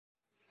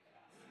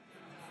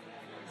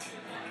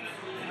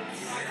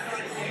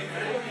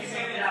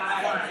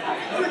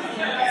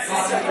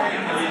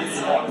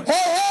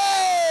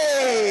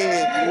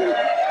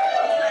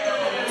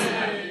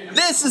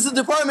This is the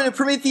Department of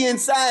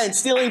Prometheanscience,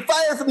 stealing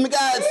fire from the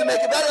gods to make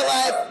a better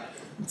life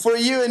for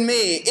you and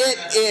me.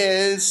 It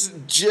is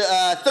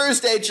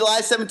Thursday,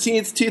 July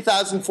 17th,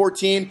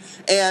 2014,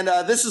 and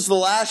this is the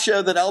last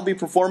show that I'll be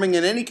performing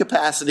in any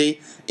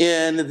capacity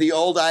in the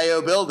old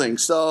I.O. building.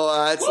 So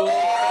it's a little...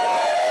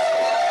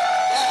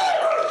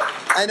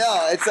 I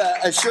know, it's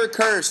a sure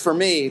curse for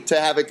me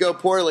to have it go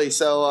poorly,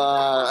 so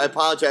I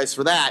apologize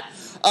for that.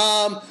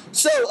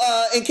 So,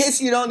 in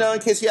case you don't know, in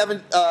case you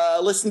haven't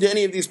listened to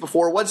any of these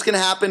before, what's going to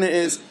happen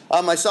is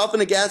myself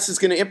and a guest is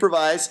going to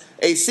improvise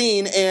a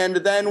scene, and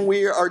then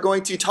we are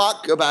going to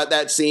talk about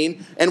that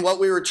scene and what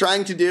we were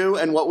trying to do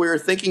and what we were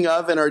thinking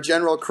of and our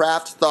general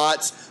craft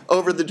thoughts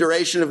over the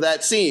duration of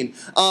that scene.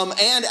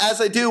 And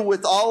as I do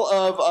with all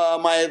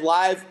of my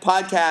live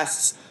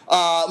podcasts,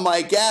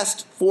 my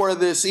guest for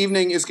this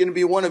evening is going to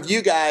be one of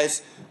you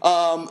guys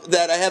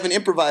that I haven't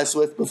improvised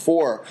with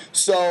before.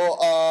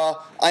 So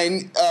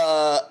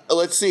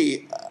let's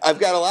see. I've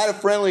got a lot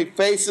of friendly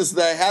faces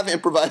that I have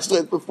improvised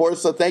with before,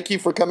 so thank you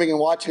for coming and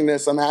watching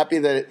this. I'm happy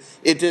that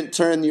it didn't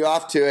turn you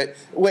off to it.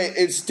 Wait,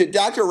 did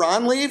Dr.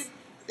 Ron leave?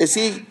 Is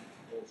he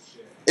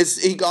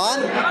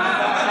gone?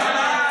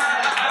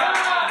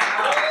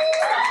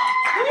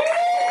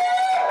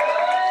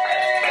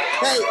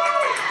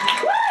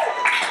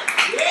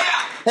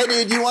 Hey,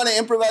 dude, do you want to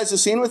improvise a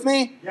scene with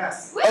me?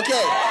 Yes.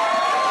 Okay.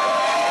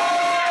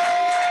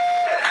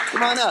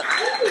 Come on up.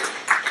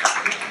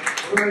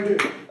 What do I do?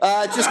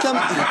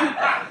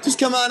 Just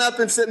come on up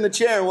and sit in the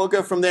chair, and we'll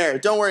go from there.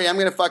 Don't worry, I'm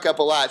going to fuck up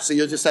a lot, so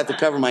you'll just have to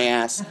cover my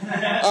ass.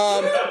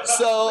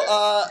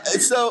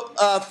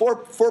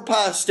 For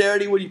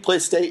posterity, would you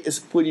please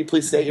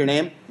state your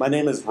name? My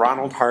name is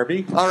Ronald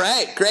Harvey. All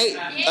right, great.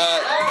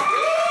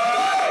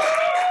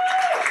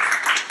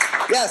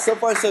 Yeah, so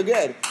far so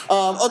good.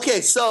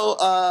 Okay, so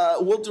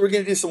we're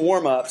going to do some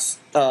warm-ups,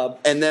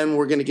 and then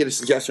we're going to get a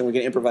suggestion. We're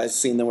going to improvise a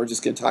scene, then we're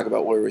just going to talk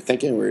about what we were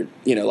thinking. We're,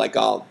 like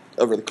all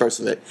over the course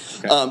of it.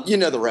 Okay. You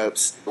know the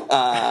ropes,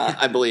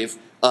 I believe,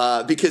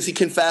 because he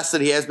confessed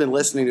that he has been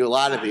listening to a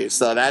lot of these,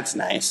 so that's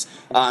nice.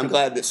 I'm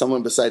glad that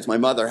someone besides my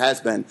mother has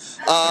been.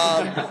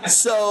 But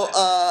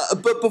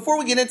before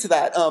we get into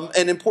that,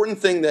 an important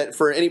thing that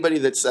for anybody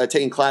that's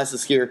taking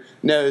classes here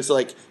knows,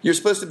 you're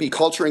supposed to be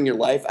culturing your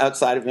life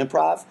outside of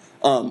improv.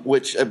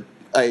 Which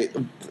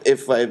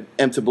if I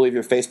am to believe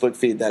your Facebook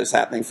feed, that is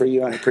happening for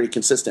you on a pretty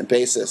consistent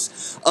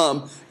basis.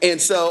 And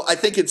so I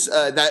think it's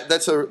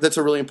that's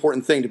a really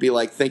important thing to be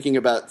thinking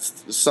about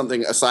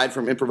something aside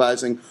from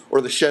improvising or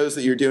the shows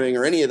that you're doing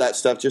or any of that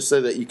stuff, just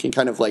so that you can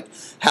kind of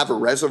have a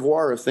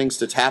reservoir of things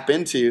to tap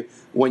into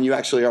when you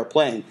actually are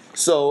playing.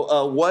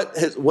 So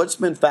what's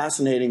been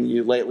fascinating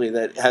you lately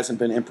that hasn't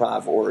been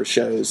improv or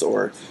shows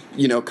or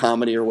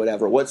comedy or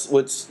whatever?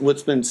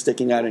 What's been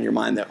sticking out in your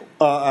mind there?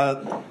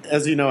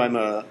 As you know, I'm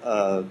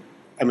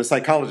a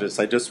psychologist.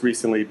 I just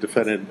recently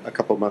defended a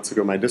couple of months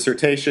ago my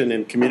dissertation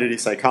in community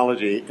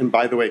psychology. And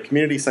by the way,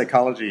 community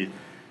psychology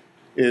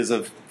is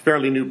a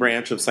fairly new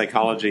branch of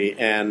psychology,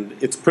 and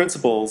its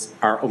principles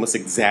are almost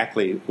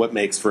exactly what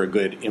makes for a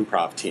good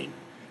improv team.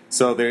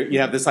 So there, you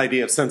have this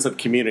idea of sense of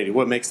community.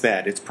 What makes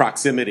that? It's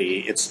proximity,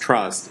 it's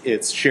trust,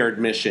 it's shared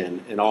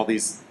mission, and all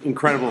these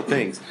incredible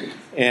things.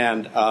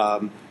 And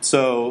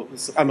so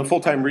I'm a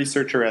full-time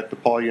researcher at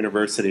DePaul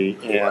University,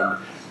 and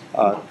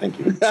thank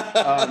you.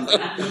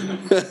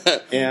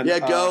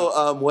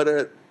 What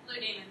are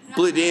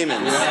Blue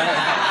Demons?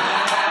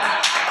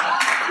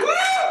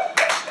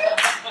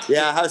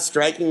 Yeah, how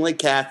strikingly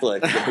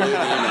Catholic, the Blue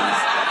Demons.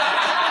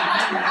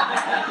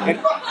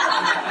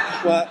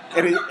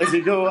 As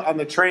you go on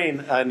the train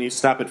and you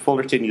stop at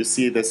Fullerton, you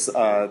see this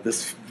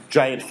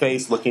giant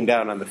face looking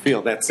down on the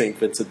field. That's St.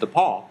 Vincent de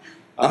Paul,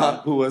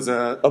 who was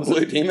a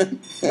blue demon.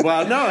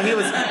 Well, no, he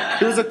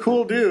was a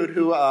cool dude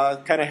who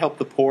kind of helped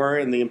the poor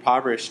and the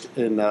impoverished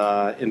in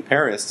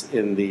Paris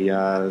in the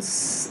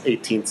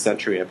 18th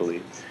century, I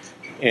believe,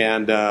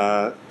 and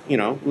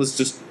was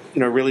just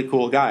a really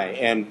cool guy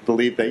and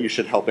believed that you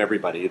should help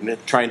everybody and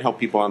try and help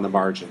people on the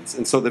margins.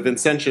 And so the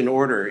Vincentian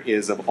order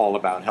is all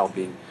about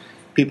helping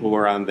people who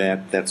are on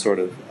that sort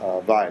of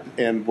vibe.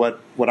 And what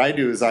I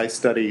do is I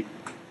study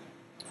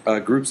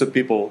groups of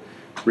people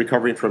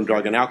recovering from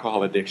drug and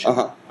alcohol addiction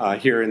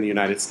here in the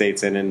United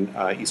States and in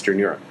Eastern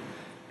Europe.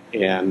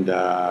 And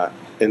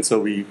so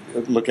we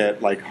look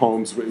at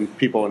homes and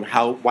people and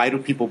why do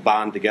people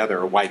bond together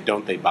or why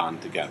don't they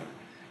bond together?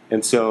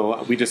 And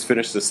so we just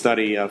finished a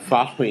study of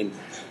following.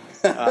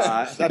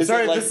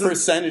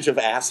 Percentage of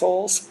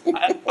assholes?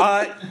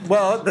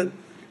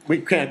 We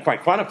can't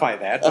quite quantify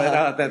that,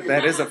 but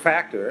that is a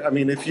factor. I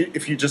mean,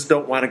 if you just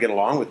don't want to get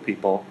along with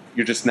people,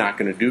 you're just not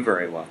going to do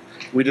very well.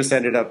 We just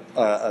ended up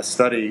a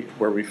study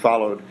where we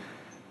followed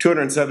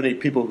 270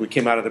 people who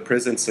came out of the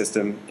prison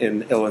system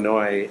in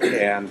Illinois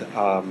and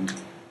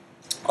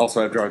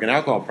also have drug and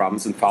alcohol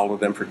problems, and followed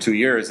them for 2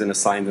 years and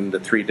assigned them to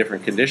 3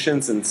 different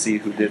conditions and see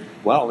who did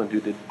well and who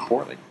did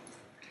poorly.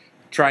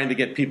 Trying to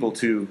get people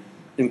to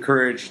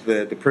encourage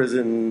the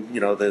prison,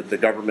 the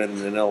government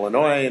in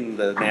Illinois and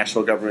the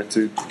national government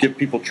to give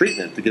people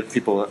treatment, to give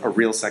people a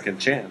real second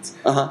chance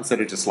instead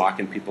of just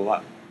locking people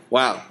up.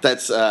 Wow,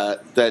 that's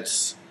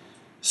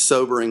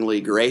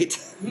soberingly great.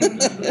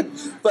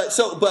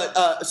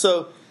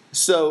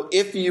 So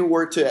if you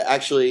were to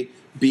actually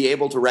be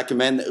able to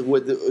recommend,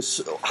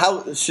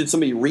 how should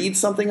somebody read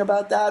something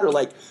about that, or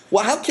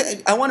how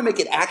can I want to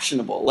make it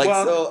actionable?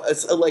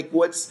 It's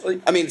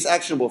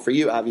actionable for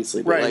you,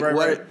 obviously, but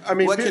right. I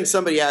mean, what can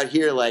somebody out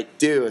here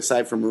do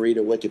aside from read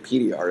a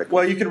Wikipedia article?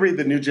 Well, you can read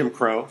The New Jim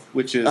Crow,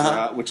 which is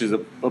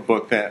a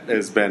book that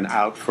has been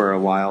out for a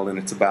while, and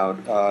it's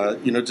about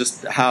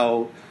just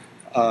how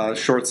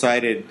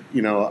short-sighted,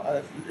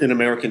 in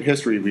American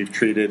history, we've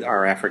treated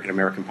our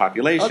African-American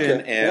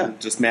population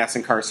just mass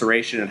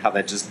incarceration and how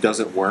that just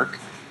doesn't work.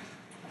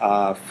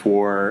 It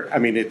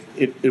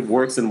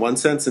works in one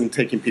sense in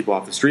taking people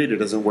off the street. It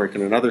doesn't work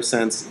in another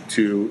sense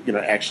to,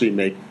 actually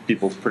make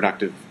people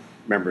productive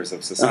members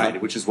of society,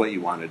 which is what you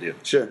want to do.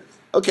 Sure.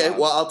 Okay,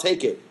 well, I'll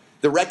take it.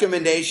 The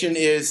recommendation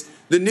is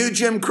The New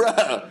Jim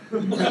Crow.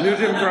 New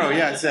Jim Crow,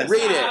 yes.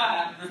 Read it.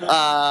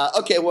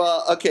 Okay,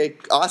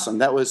 awesome.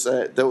 That was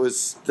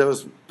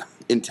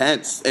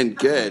intense and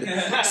good.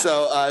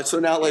 So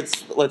now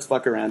let's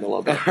fuck around a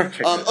little bit.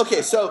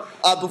 Okay, so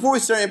before we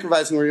start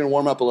improvising, we're going to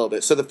warm up a little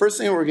bit. So the first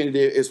thing we're going to do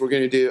is we're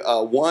going to do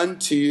 1,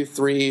 2,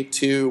 3,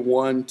 2,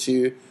 1,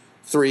 2,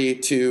 3,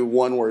 2,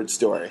 1 word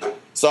story.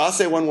 So I'll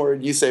say one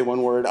word, you say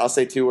one word. I'll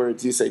say 2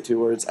 words, you say 2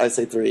 words. I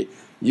say 3,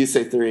 you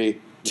say 3,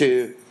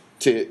 2,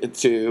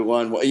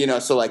 1.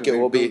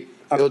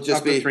 It'll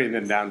just be 3 and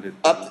then down to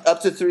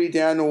up to 3,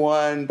 down to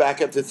 1,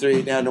 back up to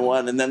 3, down to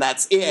 1, and then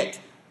that's it.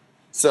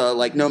 So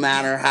no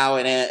matter how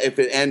if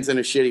it ends in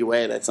a shitty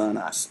way, that's on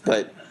us.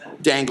 But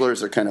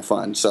danglers are kind of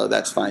fun, so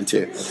that's fine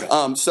too.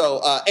 And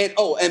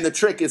the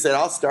trick is that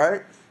I'll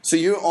start. So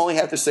you only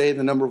have to say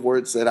the number of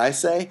words that I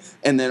say,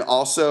 and then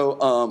also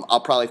I'll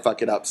probably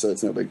fuck it up, so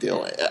it's no big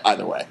deal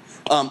either way.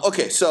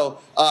 Okay, so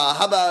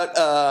how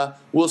about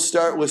we'll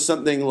start with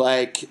something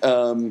like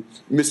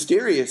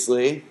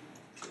mysteriously,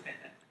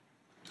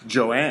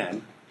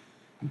 Joanne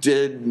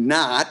did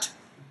not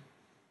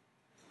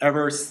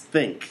ever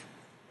think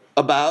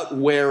about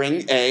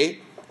wearing a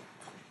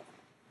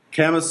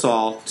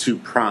camisole to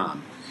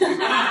prom.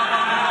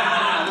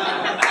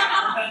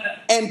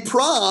 And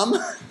prom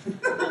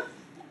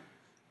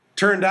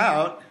turned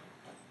out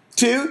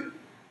to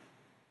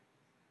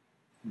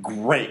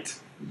great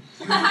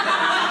for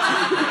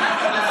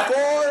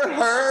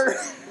her.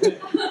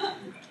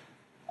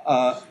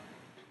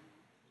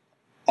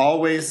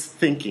 Always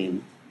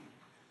thinking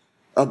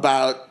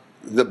about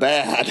the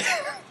bad.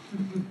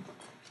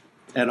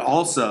 And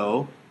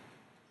also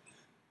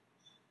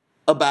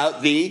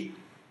about the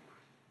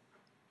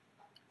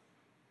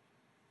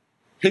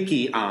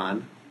hickey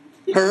on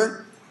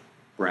her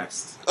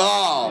breast.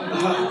 Oh.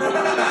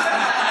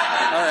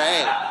 All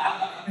right.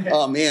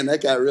 Oh, man,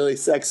 that got really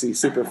sexy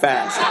super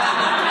fast.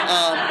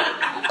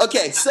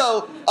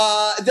 So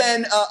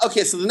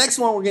the next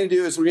one we're going to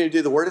do is we're going to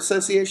do the word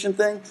association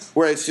thing,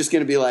 where it's just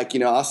going to be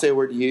I'll say a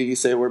word to you, you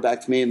say a word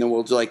back to me, and then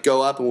we'll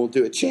go up and we'll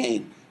do a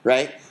chain,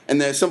 right?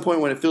 And then at some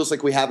point when it feels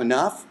like we have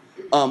enough,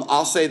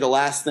 I'll say the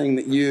last thing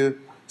that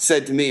you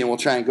said to me, and we'll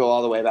try and go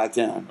all the way back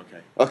down.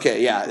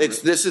 Okay, yeah.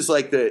 This is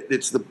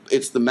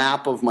it's the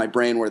map of my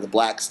brain where the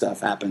black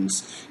stuff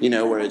happens.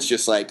 Where it's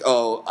just at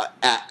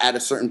a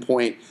certain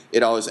point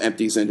it always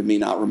empties into me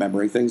not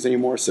remembering things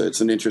anymore. So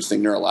it's an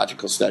interesting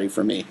neurological study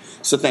for me.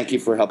 So thank you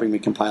for helping me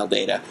compile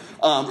data.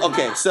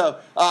 So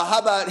how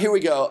about here we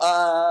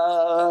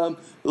go.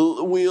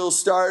 We'll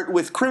start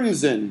with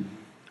crimson.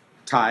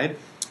 Tide.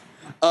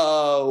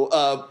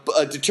 A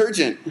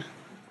detergent.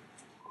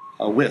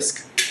 A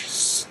whisk.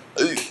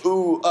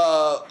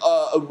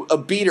 A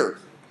beater.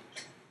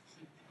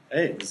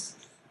 Eggs.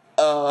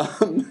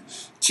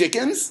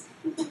 Chickens.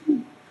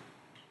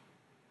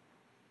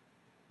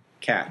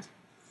 Cat.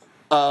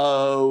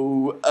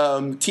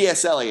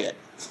 T.S. Eliot.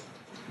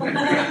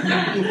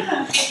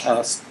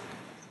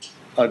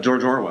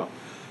 George Orwell.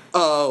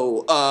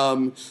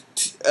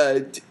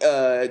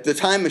 The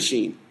Time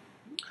Machine.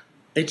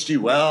 H.G.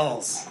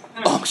 Wells.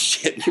 Oh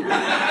shit!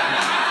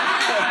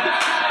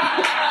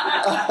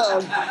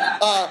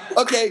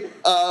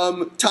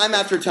 Time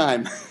after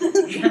time.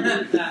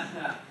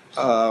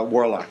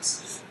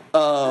 Warlocks.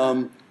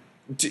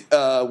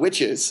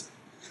 Witches.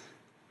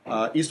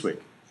 Eastwick.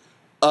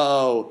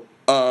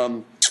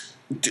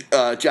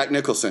 Jack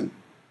Nicholson.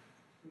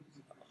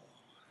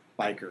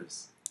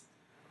 Bikers.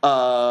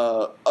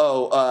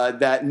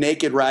 That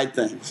naked ride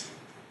thing.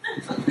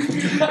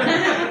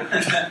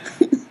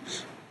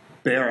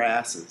 Bare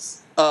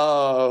asses.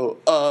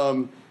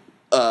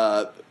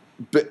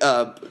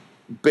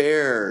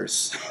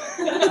 Bears.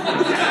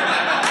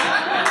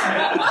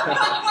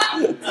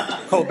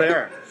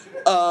 Colbert.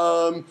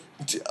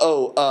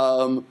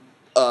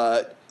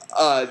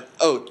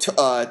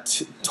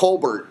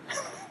 Tolbert.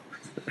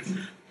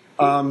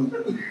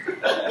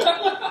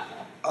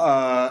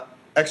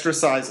 Extra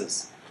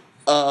sizes.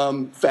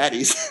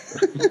 Fatties.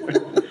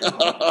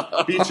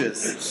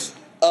 Beaches.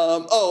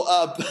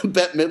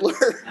 Bette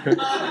Midler.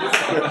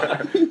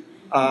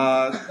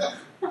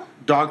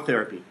 Dog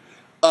therapy.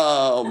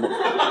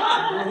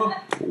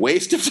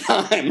 Waste of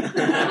time.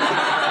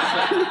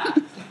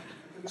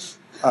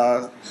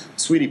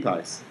 Sweetie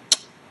pies.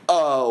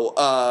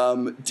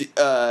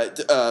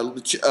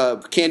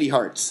 Candy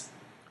hearts.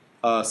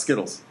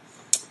 Skittles.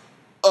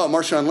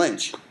 Marshawn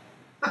Lynch.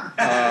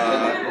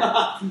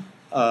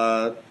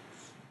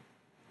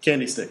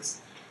 Candy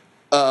sticks.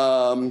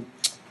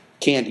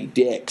 Candy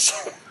dicks.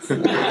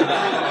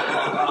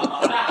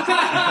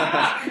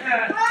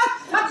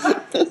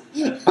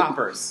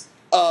 Poppers.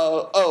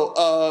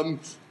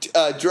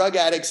 Drug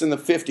addicts in the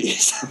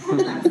 50s.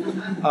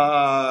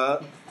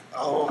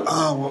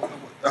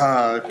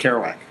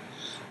 Kerouac.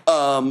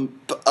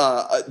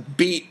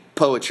 Beat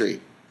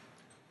poetry.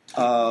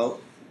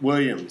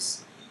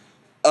 Williams.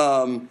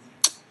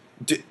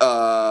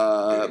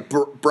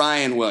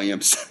 Brian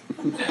Williams.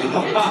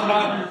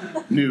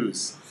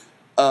 News.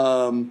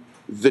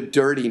 The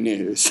dirty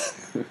news.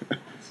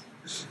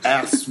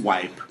 Ass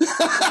wipe.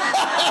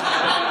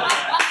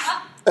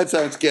 That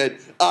sounds good.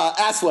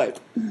 Asswipe.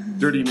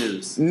 Dirty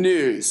news.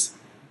 News.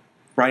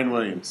 Brian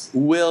Williams.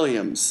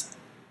 Williams.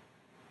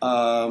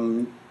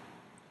 50s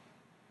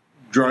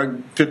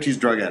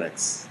drug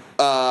addicts.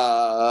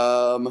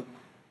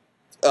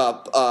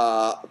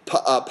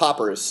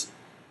 Poppers.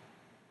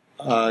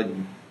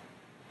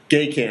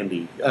 Gay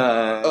candy.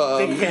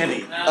 Gay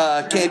candy.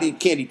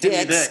 Candy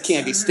dicks.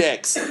 Candy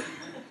sticks.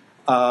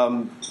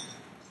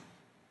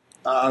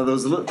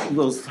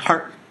 Those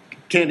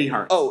candy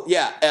hearts. Oh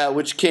yeah,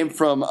 which came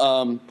from.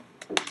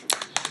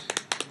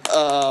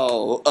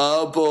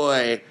 Oh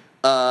boy,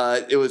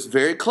 it was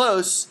very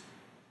close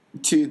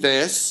to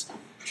this.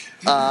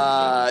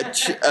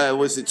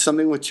 Was it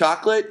something with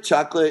chocolate?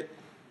 Chocolate?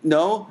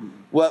 No.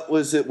 What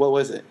was it? What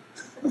was it?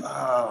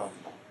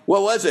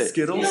 What was it?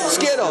 Skittles.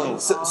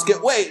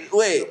 Skittles.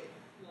 Wait.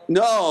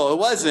 No, it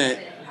wasn't.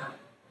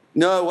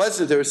 No, it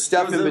wasn't. There was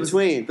stuff in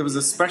between. There was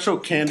a special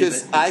candy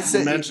that I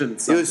said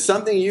mentioned it was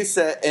something you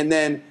said, and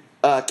then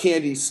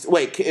candy.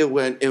 Wait, it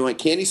went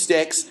candy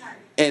sticks,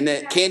 and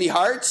then candy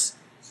hearts.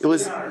 It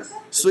was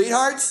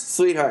sweethearts,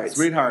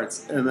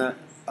 and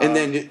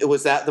then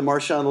was that the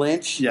Marshawn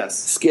Lynch? Yes,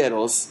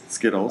 Skittles.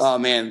 Oh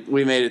man,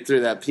 we made it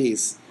through that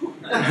piece.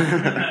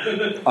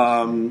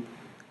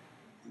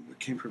 What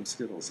came from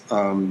Skittles?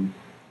 Something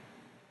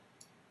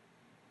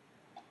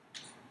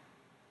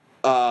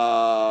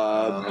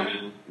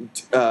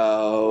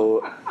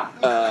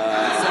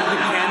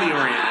candy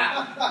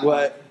oriented.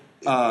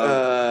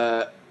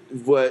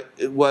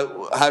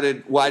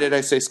 Why did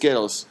I say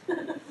Skittles?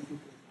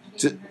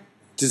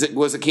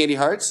 Was it Candy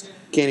Hearts?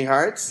 Candy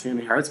Hearts,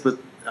 but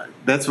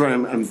that's where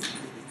I'm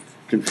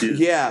confused.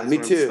 Yeah, that's me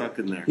too. I'm stuck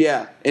in there.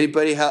 Yeah.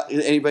 Anybody have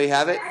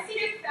it?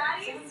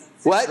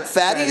 What?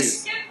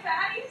 Fatties?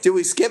 Did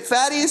we skip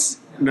fatties?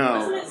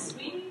 No.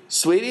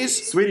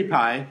 Sweeties? Sweetie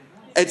pie.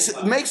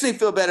 It makes me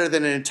feel better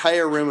that an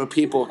entire room of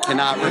people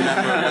cannot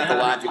remember what the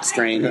logic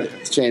chain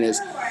is.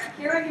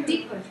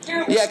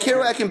 Yeah,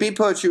 Kerouac and beat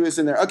poetry was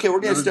in there. Okay, we're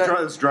going to start.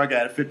 It's drug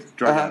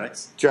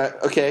addicts.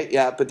 Okay,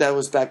 yeah, but that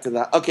was back to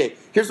that. Okay,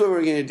 here's what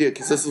we're going to do,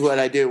 because this is what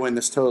I do when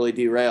this totally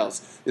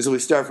derails, is we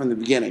start from the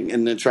beginning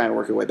and then try and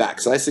work our way back.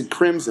 So I said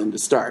crimson to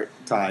start.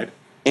 Tide.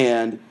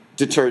 And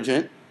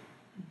detergent.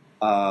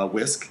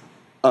 Whisk.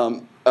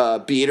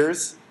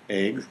 Beaters.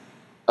 Eggs.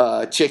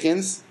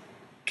 Chickens.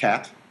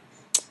 Cat.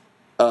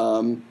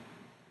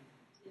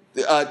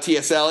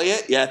 T.S.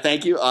 Eliot. Yeah,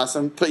 thank you.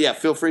 Awesome. But yeah,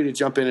 feel free to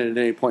jump in at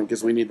any point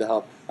because we need the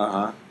help.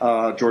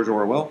 George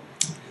Orwell.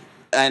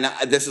 And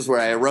this is where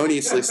I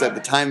erroneously said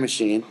the time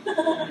machine.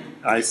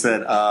 I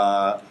said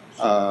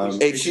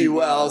H.G.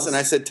 Wells, and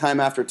I said Time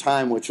After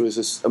Time, which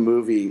was a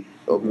movie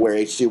where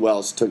H.G.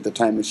 Wells took the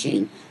time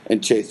machine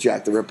and chased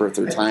Jack the Ripper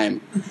through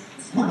time.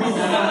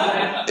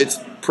 It's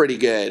pretty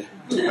good.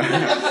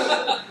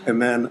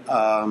 And then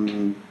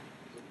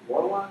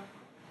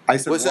I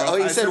said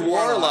you said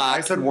Warlock.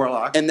 I said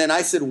Warlock. And then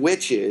I said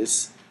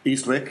Witches.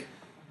 Eastwick.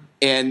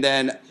 And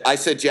then I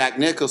said Jack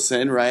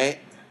Nicholson, right?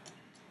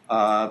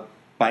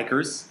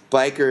 Bikers.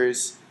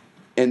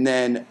 And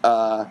then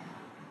that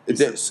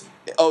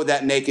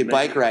naked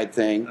bike ride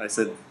thing. I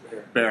said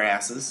bare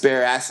asses.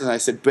 And I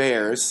said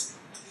bears.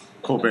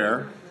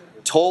 Colbert.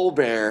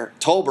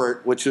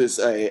 Tolbert, which is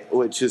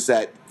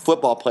that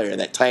football player,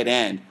 that tight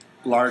end.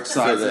 Large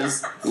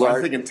sizes.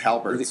 I'm thinking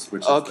Talberts.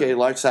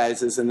 Large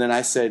sizes. And then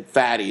I said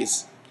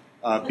fatties.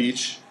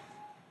 Beach.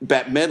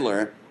 Bette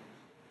Midler.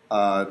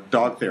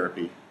 Dog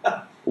therapy.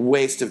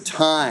 Waste of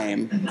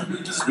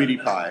time. Sweetie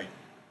pie.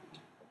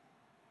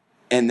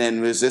 And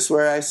then was this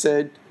where I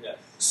said?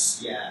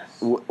 Yes.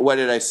 What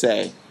did I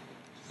say?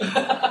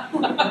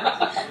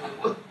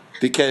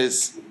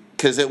 Because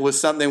it was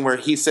something where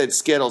he said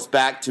Skittles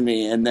back to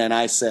me, and then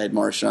I said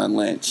Marshawn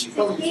Lynch.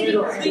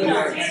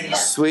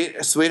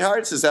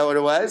 Sweethearts? Is that what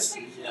it was?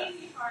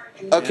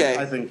 Okay.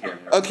 Yeah, I think.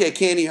 Okay,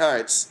 Candy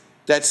Hearts.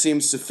 That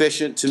seems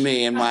sufficient to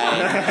me in my.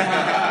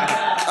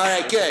 All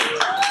right, good.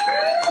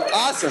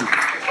 Awesome.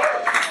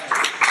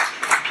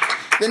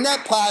 The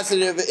net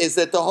positive is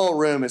that the whole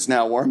room is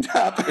now warmed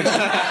up.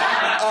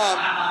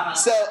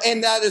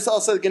 And that is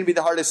also going to be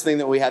the hardest thing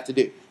that we have to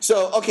do.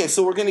 So, okay,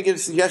 so we're going to get a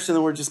suggestion,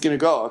 and we're just going to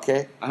go,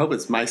 okay? I hope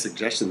it's my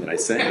suggestion that I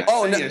say.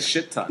 Oh, no, no, a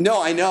shit ton.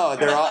 No, I know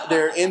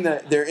they're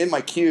in my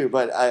queue,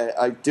 but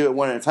I do it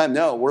one at a time.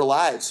 No, we're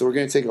live, so we're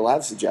going to take a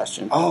live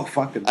suggestion. Oh,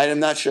 fucking! I'm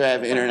not sure I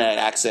have internet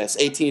access.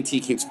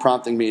 AT&T keeps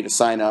prompting me to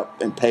sign up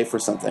and pay for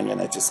something,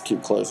 and I just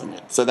keep closing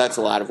it. So that's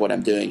a lot of what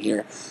I'm doing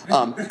here.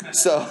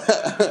 So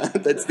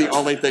that's the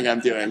only thing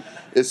I'm doing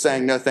is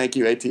saying no, thank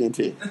you,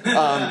 AT&T.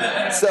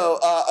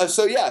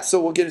 So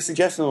we'll get a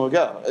suggestion and we'll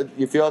go.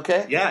 You feel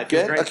okay? Yeah, I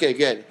feel good. Great. Okay,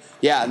 good.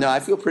 Yeah, no, I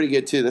feel pretty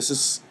good too. This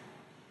is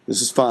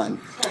fun.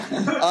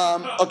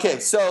 Okay,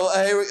 so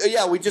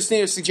we just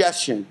need a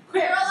suggestion.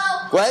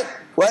 What?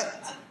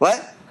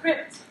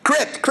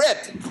 Crypt.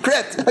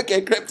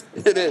 Okay, Crypt.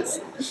 It is.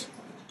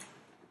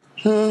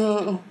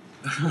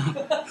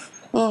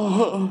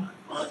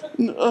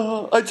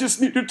 I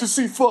just needed to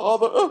see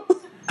Father.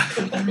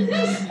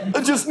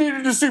 I just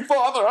needed to see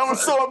Father. I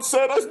was so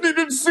upset. I just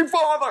needed to see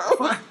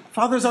Father.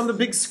 Father's on the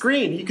big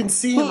screen. You can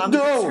see him on the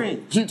big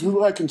screen.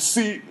 I can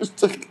see.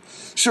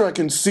 Sure, I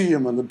can see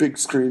him on the big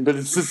screen, but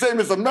it's the same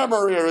as a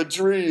memory or a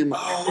dream.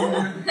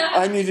 Oh.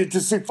 I needed to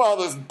see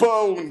Father's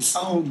bones.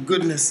 Oh,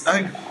 goodness.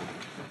 I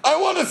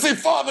want to see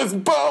Father's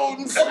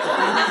bones.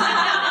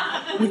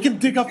 We can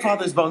dig up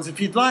Father's bones if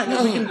you'd like.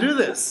 We can do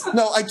this.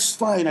 No, it's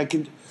fine.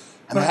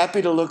 I'm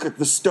happy to look at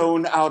the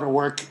stone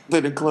outerwork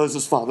that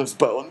encloses Father's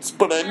bones,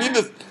 but I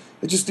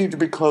just need to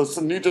be close.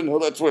 I need to know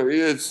that's where he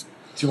is.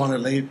 Do you want to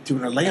lay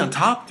on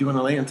top? Do you want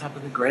to lay on top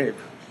of the grave?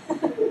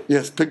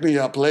 Yes, pick me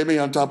up. Lay me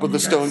on top of the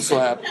stone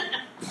slab.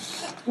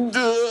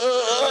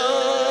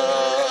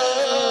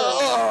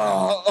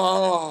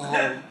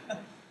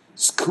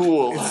 It's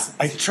cool. It's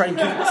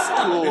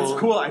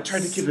cool. I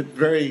tried to keep it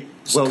very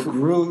well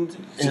groomed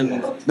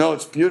and. No,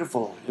 it's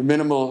beautiful.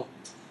 Minimal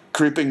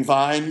creeping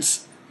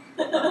vines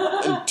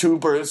and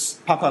tubers.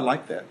 Papa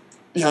liked that.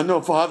 Yeah,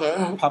 no,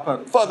 Father.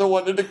 Father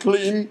wanted to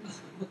clean.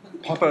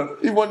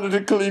 He wanted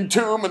a clean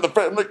tomb in the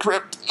family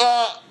crypt.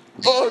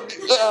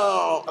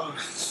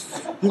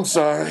 I'm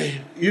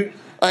sorry.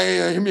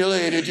 I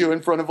humiliated you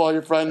in front of all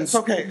your friends. It's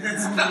okay.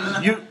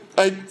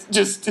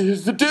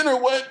 The dinner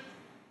went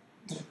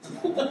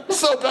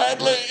so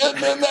badly, and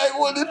then I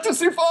wanted to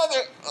see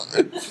Father.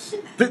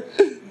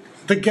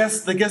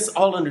 The guests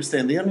all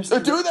understand. They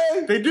understand. Do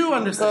they? They do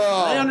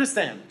understand. They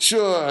understand.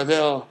 Sure,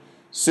 they'll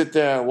sit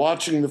there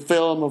watching the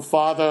film of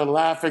Father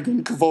laughing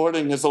and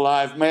cavorting as a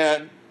live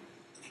man.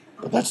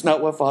 But that's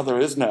not what Father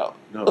is now.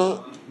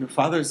 No.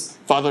 Father's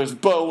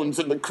bones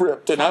in the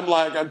crypt, and I'm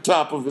lying on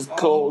top of his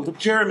cold.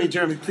 Jeremy,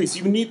 please,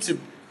 you need to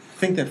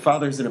think that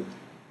Father's in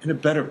a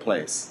better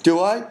place. Do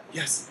I?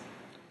 Yes.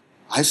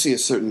 I see a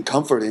certain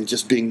comfort in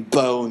just being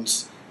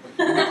bones.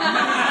 You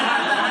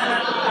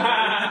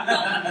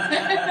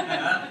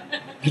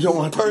don't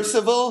want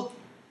Percival?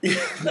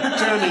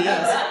 Jeremy,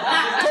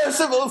 yes.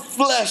 Percival's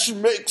flesh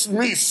makes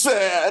me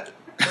sad.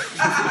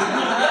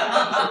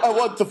 I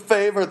want the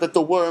favor that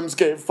the worms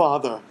gave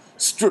Father.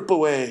 Strip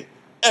away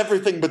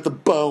everything but the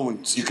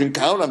bones. You can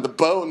count on the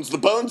bones. The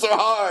bones are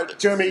hard.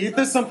 Jeremy,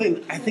 there's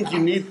something I think you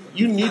need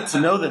to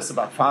know this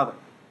about Father.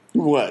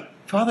 What?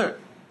 Father.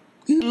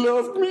 He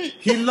loved me.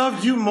 He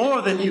loved you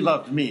more than he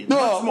loved me.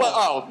 No,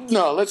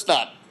 no, let's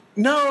not.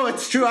 No,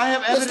 it's true. I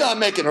have evidence. Let's not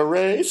make it a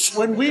race.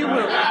 When we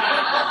were...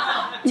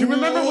 Do you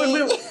remember when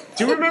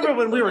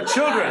we were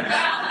children?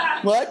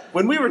 What?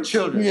 When we were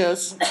children.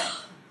 Yes.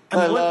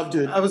 I loved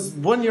it. I was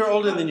 1 year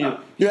older than you.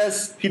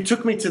 Yes. He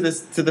took me to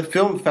the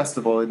film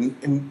festival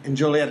in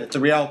Joliet. It's a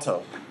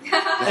Rialto.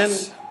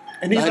 Yes.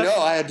 And I know.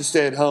 I had to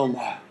stay at home.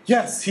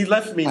 Yes, he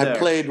left me there. I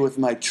played with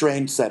my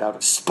train set out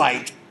of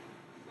spite.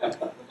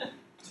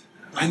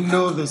 I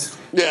know this.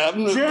 Yeah.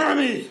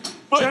 Jeremy,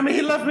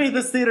 he left me at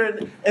this theater,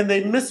 and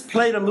they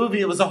misplayed a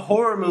movie. It was a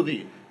horror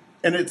movie.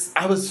 And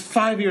I was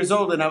 5 years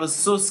old, and I was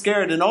so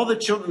scared. And all the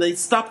children, they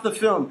stopped the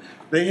film.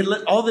 They had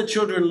let all the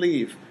children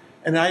leave.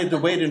 And I had to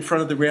wait in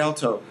front of the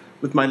Rialto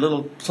with my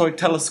little toy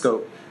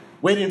telescope,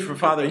 waiting for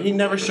Father. He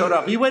never showed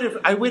up.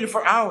 I waited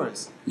for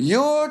hours.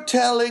 You're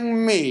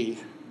telling me...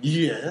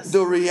 Yes.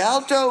 The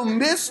Rialto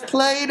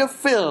misplayed a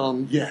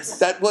film. Yes.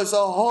 That was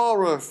a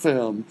horror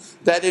film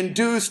that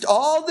induced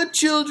all the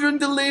children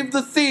to leave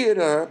the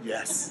theater.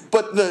 Yes.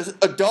 But the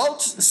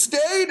adults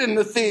stayed in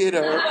the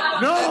theater.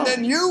 No. And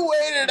then you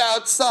waited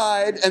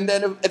outside, and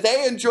then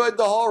they enjoyed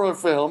the horror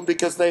film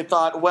because they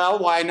thought, well,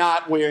 why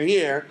not? We're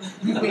here.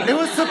 It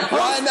was supposed.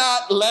 Why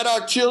not let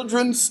our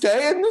children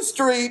stay in the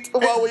street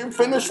while we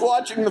finish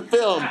watching the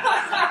film?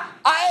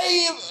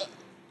 I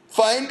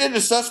find it a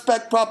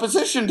suspect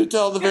proposition, to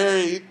tell the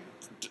very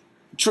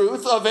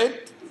truth of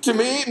it to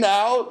me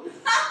now.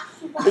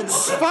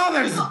 It's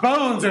Father's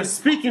bones are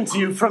speaking to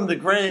you from the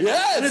grave.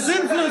 Yes. And it's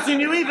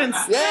influencing you even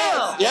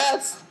still.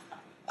 Yes.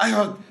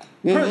 I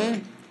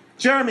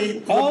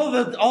Jeremy, all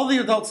the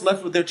adults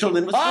left with their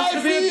children. I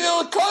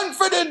feel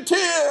confident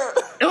here.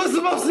 It was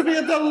supposed to be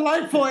a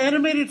delightful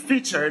animated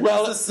feature.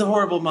 Well, this is a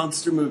horrible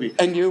monster movie.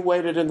 And you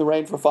waited in the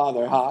rain for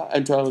Father, huh?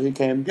 Until he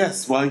came?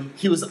 Yes, well,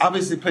 he was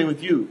obviously playing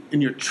with you in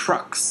your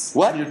trucks.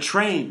 What? In your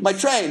trains. My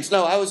trains.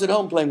 No, I was at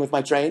home playing with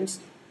my trains.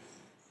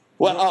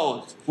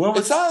 Well,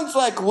 it sounds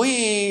like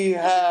we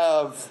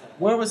have...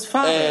 Where was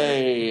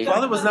Father?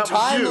 Father was not with you.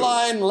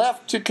 Timeline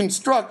left to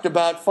construct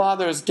about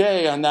Father's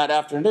Day on that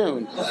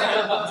afternoon.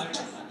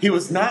 He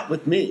was not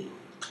with me.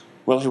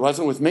 Well, he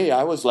wasn't with me.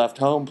 I was left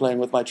home playing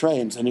with my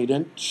trains, and he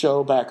didn't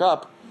show back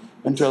up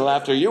until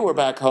after you were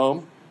back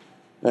home.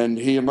 And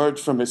he emerged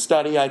from his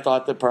study. I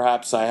thought that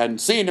perhaps I hadn't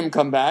seen him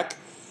come back.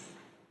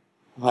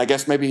 I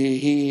guess maybe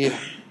he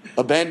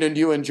abandoned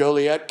you and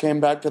Joliet, came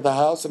back to the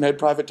house, and had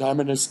private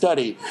time in his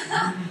study.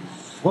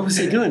 What was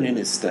he doing in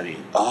his study?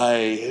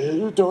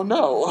 I don't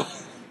know.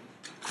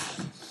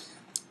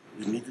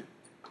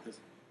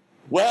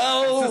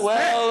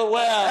 Well.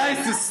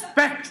 I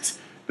suspect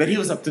that he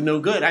was up to no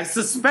good. I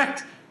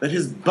suspect that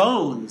his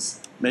bones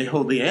may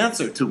hold the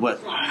answer to what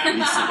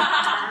he said.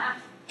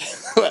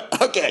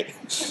 Okay.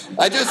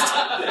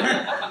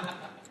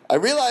 I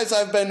realize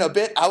I've been a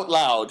bit out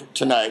loud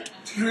tonight.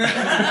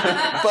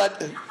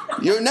 But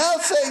you're now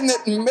saying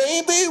that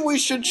maybe we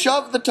should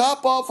shove the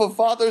top off of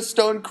Father's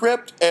stone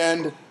crypt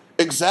and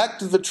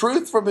exact the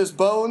truth from his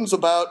bones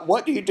about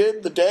what he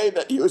did the day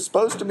that he was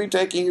supposed to be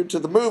taking you to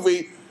the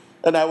movie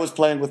and I was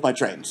playing with my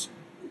trains.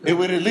 It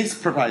would at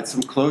least provide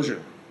some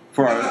closure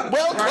for our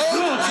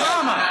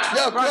trauma.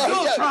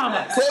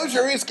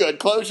 Closure is good.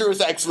 Closure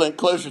is excellent.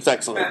 Closure's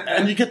excellent.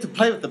 And you get to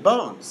play with the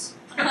bones.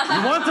 You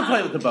want to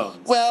play with the bones.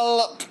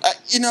 Well,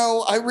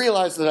 I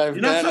realize that I've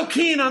You're not so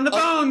keen on the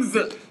bones,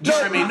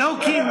 Jeremy.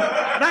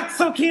 Not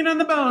so keen on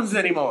the bones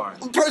anymore.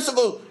 First of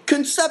all,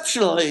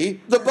 conceptually,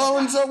 the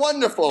bones are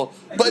wonderful,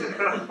 but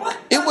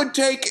it would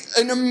take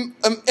an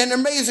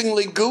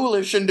amazingly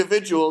ghoulish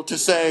individual to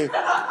say,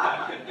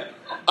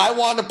 I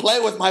want to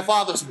play with my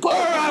father's bones.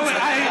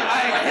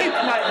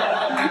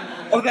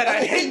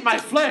 I hate my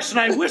flesh, and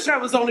I wish I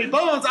was only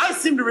bones. I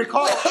seem to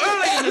recall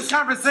early in this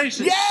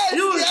conversation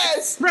you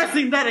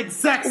expressing that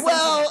exact sentiment.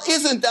 Well,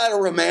 isn't that a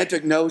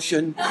romantic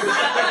notion?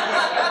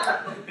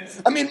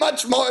 I mean,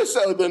 much more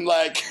so than,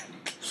 like,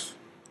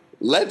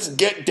 let's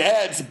get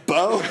Dad's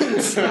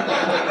bones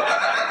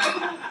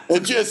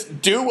and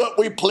just do what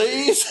we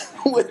please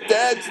with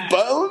Dad's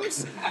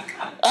bones?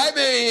 I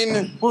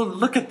mean... Well,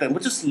 look at them.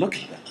 We'll just look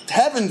at them.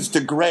 Heavens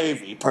to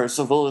gravy,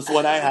 Percival, is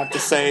what I have to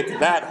say to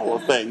that whole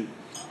thing.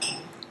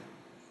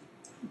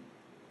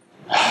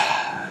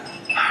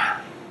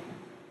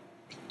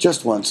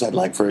 Just once, I'd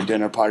like for a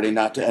dinner party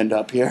not to end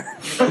up here.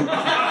 And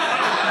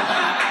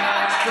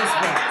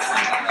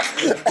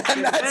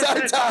that's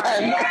our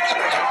time.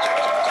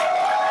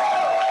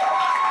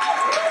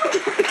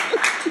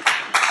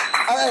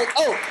 All right.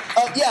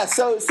 Yeah.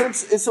 So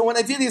when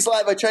I do these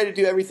live, I try to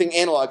do everything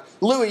analog.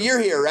 Louis, you're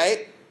here,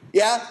 right?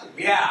 Yeah?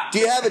 Yeah. Do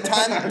you have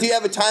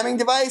a timing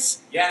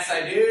device? Yes,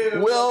 I do.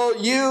 Will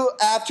you,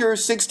 after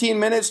 16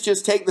 minutes,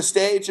 just take the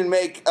stage and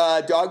make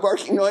dog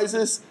barking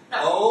noises?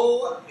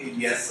 Oh,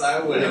 yes,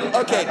 I will.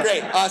 Okay,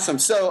 great, awesome.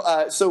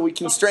 So we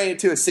constrain it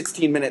to a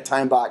 16-minute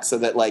time box so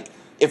that, like,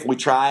 if we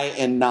try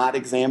and not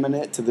examine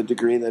it to the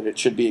degree that it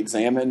should be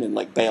examined and,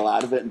 like, bail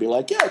out of it and be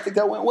like, yeah, I think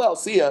that went well,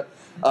 see ya.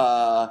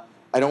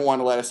 I don't want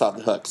to let us off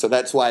the hook. So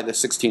that's why the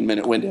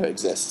 16-minute window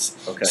exists.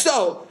 Okay.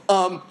 So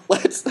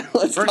let's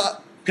First,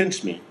 talk.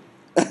 Pinch me.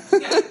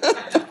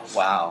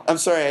 Wow. I'm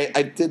sorry,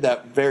 I did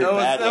that very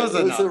badly.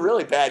 It was a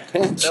really bad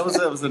pinch. That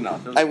was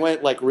enough. I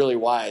went like really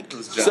wide. It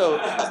was So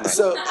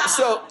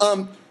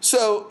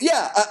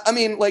yeah. I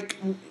mean, like,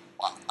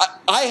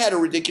 I had a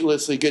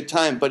ridiculously good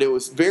time, but it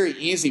was very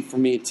easy for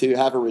me to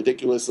have a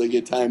ridiculously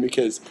good time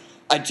because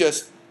I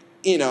just,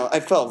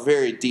 I fell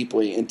very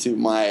deeply into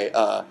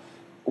my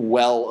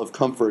well of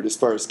comfort as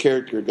far as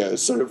character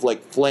goes. Sort of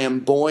like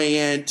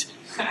flamboyant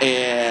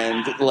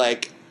and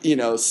like,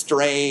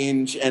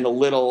 strange and a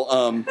little,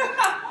 a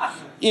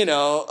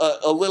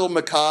little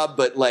macabre,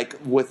 but like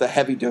with a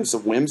heavy dose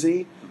of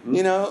whimsy.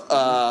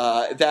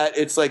 That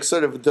it's like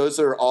sort of those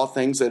are all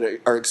things that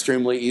are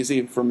extremely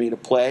easy for me to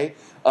play.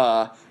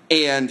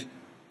 And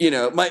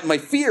my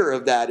fear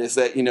of that is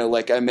that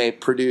like I may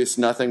produce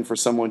nothing for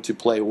someone to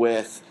play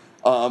with,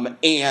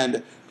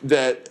 and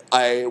that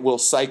I will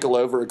cycle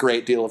over a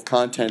great deal of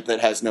content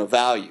that has no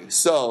value.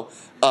 So.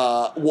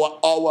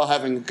 All while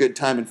having a good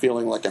time and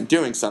feeling like I'm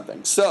doing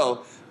something.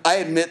 So I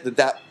admit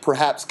that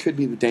perhaps could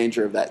be the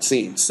danger of that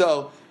scene.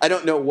 So I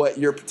don't know what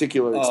your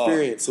particular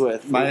experience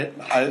with.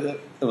 It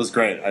was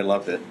great. I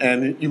loved it,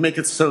 and you make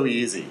it so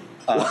easy.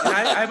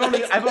 I've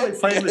only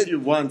played with you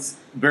once,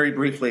 very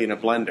briefly in a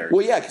blender.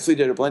 Well, yeah, because we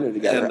did a blender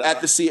together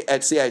at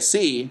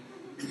CIC.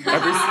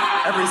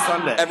 Every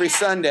Sunday. Every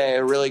Sunday,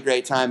 a really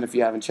great time if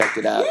you haven't checked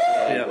it out.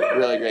 Yeah.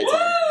 Really great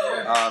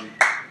time.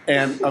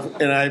 And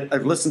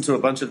I've listened to a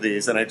bunch of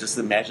these, and I just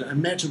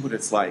imagine what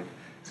it's like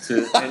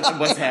and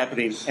what's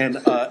happening. And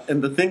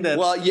the thing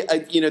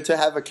that to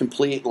have a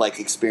complete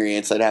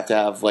experience, I'd have to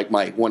have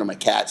one of my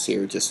cats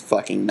here just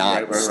fucking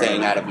not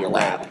staying out of your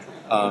lap.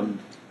 And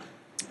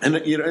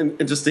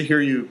just to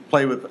hear you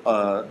play with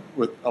a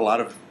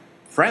lot of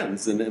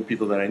friends and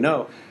people that I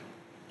know,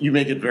 you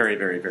make it very,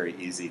 very, very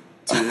easy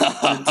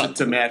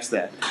to match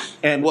that.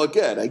 And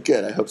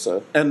good. I hope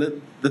so.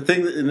 And the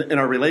thing in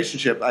our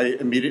relationship,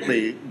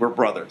 we're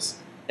brothers.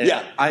 And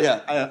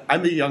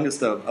I'm the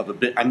youngest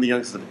I'm the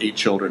youngest of 8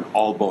 children,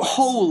 all boys.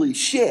 Holy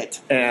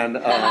shit! And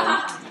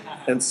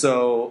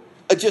so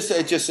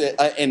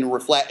and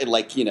reflect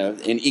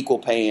in equal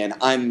pay. And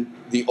I'm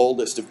the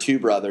oldest of 2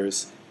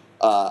 brothers.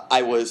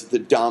 I was the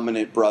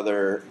dominant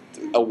brother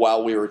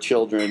while we were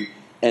children.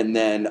 And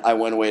then I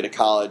went away to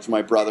college.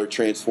 My brother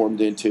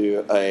transformed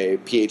into a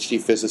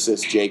PhD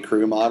physicist, J.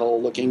 Crew model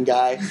looking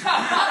guy,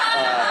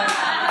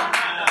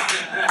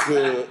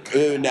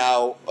 who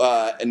now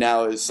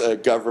is a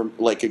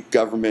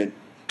government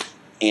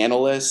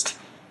analyst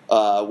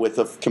with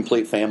a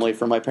complete family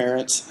for my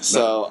parents. That's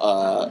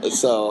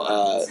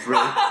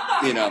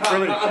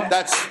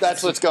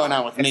what's going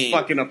on with me. It's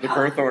fucking up the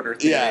birth order.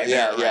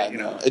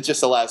 It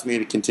just allows me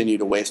to continue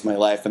to waste my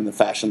life in the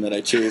fashion that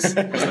I choose.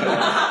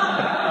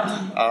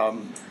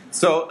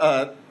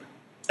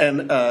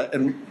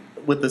 And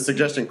with the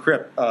suggestion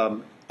Crypt, I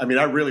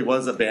really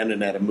was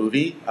abandoned at a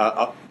movie.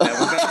 That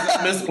was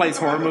a misplaced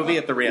horror movie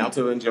at the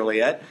Rialto in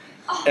Joliet,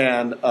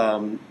 and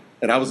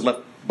I was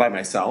left by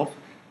myself.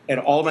 And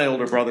all my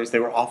older brothers, they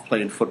were off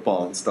playing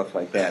football and stuff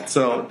like that.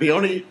 So the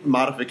only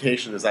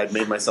modification is I'd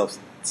made myself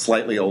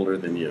slightly older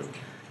than you.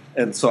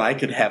 And so I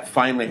could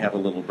finally have a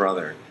little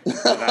brother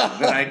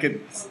that I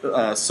could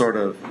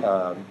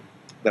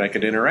that I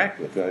could interact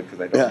with, because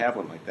I don't have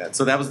one like that.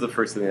 So that was the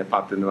first thing that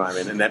popped into my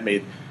mind, and that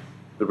made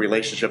the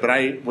relationship. And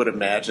I would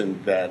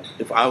imagine that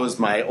if I was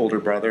my older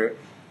brother,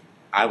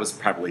 I was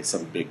probably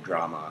some big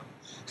drama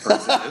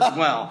person as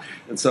well.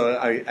 And so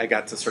I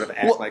got to sort of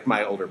act like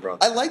my older brother.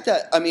 I like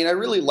that. I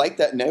really like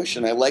that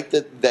notion. I like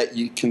that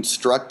you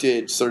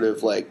constructed sort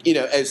of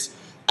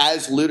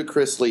as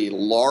ludicrously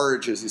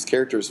large as these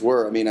characters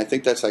were. I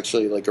think that's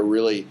actually a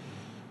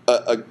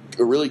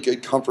really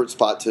good comfort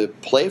spot to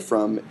play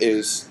from,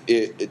 is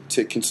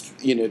to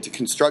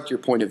construct your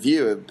point of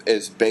view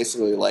as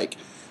basically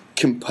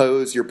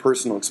compose your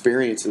personal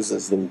experiences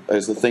as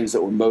the things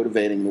that were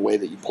motivating the way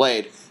that you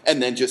played,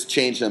 and then just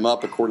change them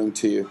up according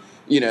to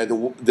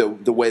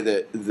the way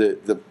that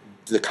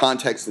the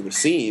context of the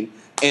scene,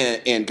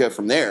 and go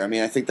from there.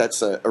 I think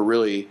that's a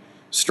really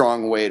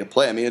strong way to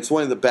play. It's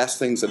one of the best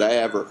things that I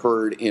ever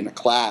heard in a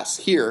class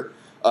here.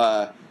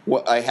 I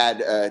had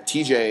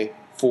TJ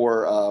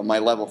for my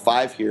level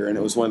 5 here, and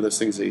it was one of those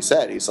things that he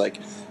said. He's like,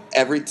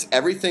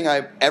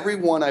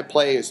 everyone I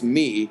play is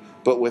me,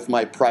 but with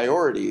my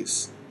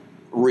priorities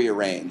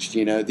rearranged.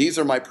 These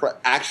are my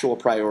actual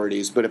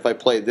priorities, but if I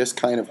play this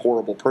kind of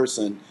horrible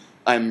person,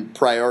 I'm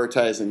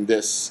prioritizing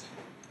this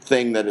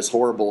thing that is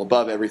horrible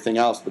above everything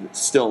else, but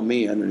it's still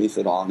me underneath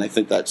it all. And I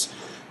think that's,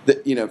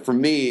 for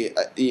me,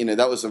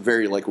 that was a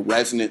very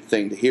resonant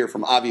thing to hear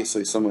from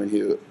obviously someone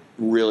who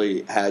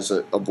really has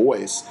a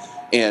voice.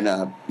 And,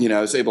 I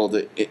was able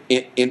to,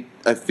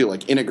 I feel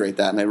integrate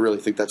that. And I really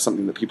think that's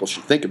something that people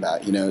should think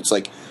about. It's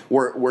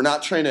we're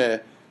not trying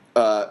to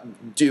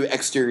do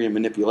exterior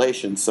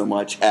manipulation so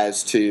much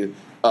as to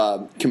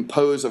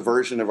compose a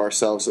version of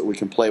ourselves that we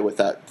can play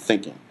without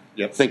thinking.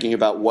 Yep. Thinking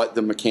about what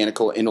the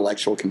mechanical,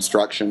 intellectual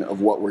construction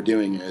of what we're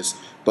doing is,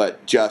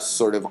 but just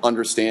sort of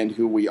understand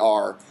who we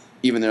are,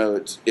 even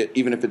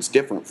if it's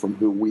different from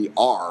who we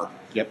are.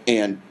 Yep.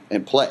 And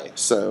play.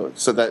 So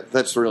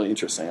that's really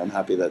interesting. I'm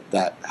happy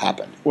that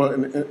happened. Well,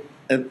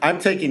 and I'm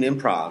taking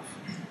improv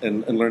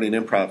and learning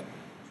improv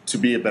to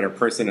be a better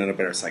person and a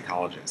better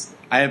psychologist.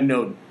 I have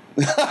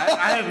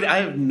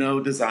no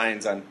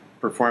designs on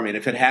performing.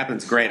 If it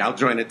happens, great. I'll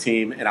join a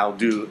team and I'll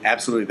do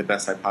absolutely the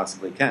best I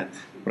possibly can.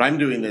 But I'm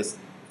doing this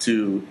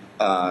to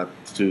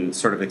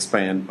sort of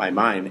expand my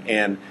mind,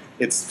 and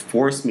it's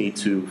forced me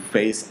to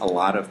face a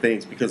lot of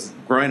things, because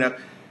growing up,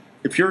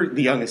 if you're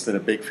the youngest in a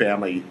big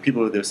family,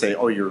 people would say,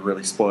 "Oh, you're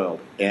really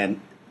spoiled,"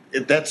 and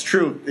that's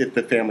true if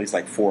the family's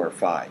 4 or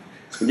 5.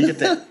 When you get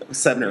to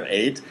 7 or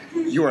 8,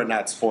 you are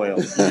not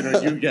spoiled.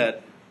 You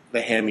get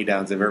the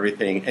hand-me-downs of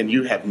everything, and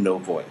you have no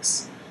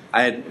voice.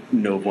 I had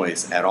no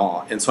voice at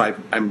all, and so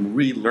I'm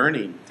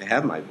relearning to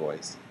have my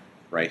voice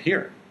right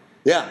here.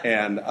 Yeah,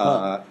 and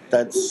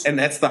that's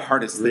the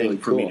hardest thing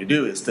for me to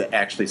do, is to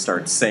actually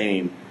start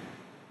saying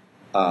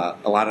a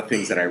lot of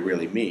things that I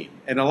really mean.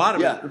 And a lot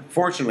of it,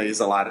 fortunately,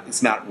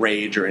 it's not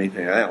rage or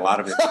anything. A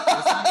lot of it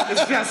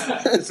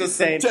it's just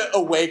saying to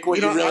awake what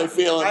you really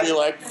feel and be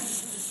like,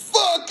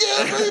 fuck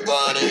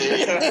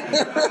everybody.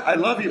 I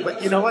love you,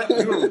 but you know what?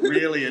 You're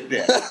really a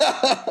dick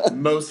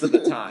most of the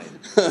time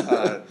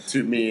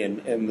to me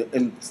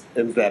in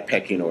that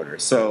pecking order.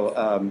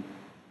 So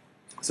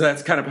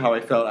that's kind of how I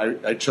felt.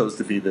 I chose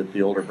to be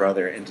the older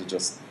brother and to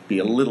just be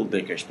a little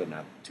dickish, but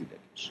not too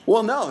dickish.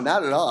 Well, no,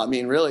 not at all.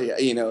 Really,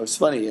 it's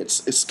funny.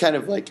 It's kind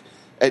of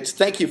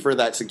thank you for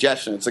that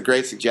suggestion. It's a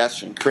great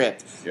suggestion,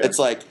 Crypt. Yeah. It's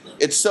like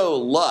it's so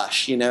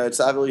lush, it's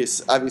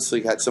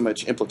obviously got so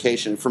much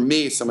implication for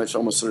me, so much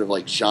almost sort of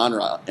like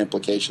genre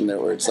implication there,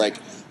 where it's like,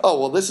 oh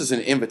well, this is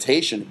an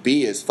invitation to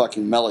be as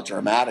fucking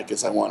melodramatic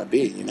as I want to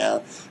be,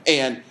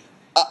 and.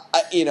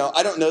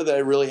 I don't know that I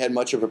really had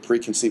much of a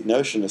preconceived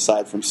notion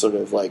aside from sort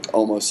of like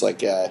almost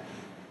like a,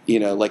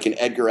 like an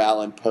Edgar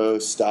Allan Poe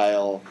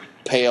style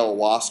pale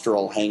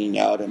wastrel hanging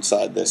out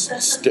inside this,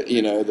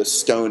 this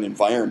stone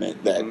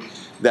environment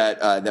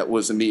that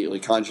was immediately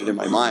conjured in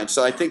my mind.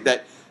 So I think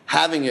that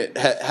having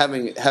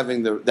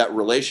that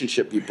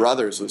relationship be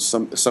brothers was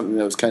something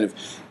that was kind of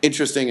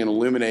interesting and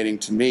illuminating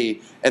to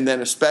me. And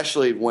then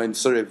especially when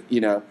sort of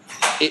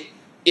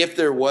if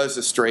there was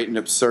a straight and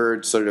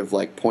absurd sort of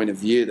like point of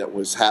view that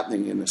was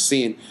happening in the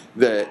scene,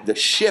 the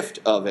shift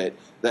of it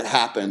that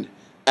happened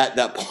at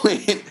that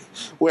point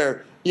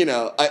where,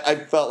 I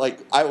felt like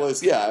I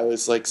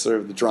was like sort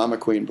of the drama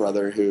queen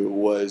brother who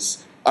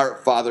was, our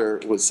father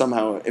was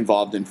somehow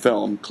involved in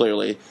film,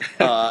 clearly.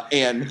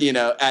 And,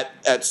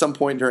 at some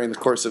point during the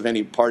course of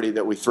any party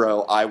that we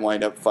throw, I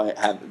wind up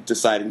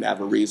deciding to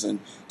have a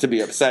reason to be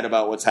upset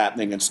about what's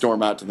happening and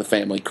storm out to the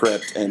family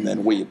crypt and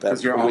then weep.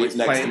 Because you're always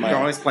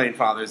playing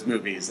father's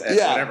movies at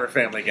whatever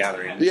family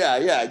gathering.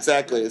 Yeah,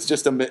 exactly. It's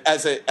just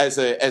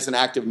as an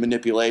act of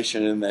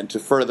manipulation, and then to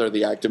further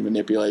the act of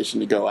manipulation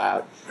to go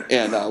out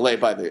and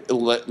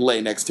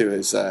lay next to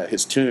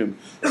his tomb.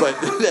 But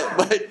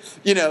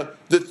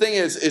the thing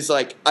is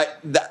like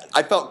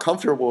I felt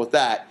comfortable with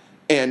that,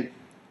 and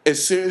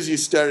as soon as you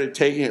started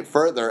taking it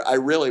further, I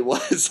really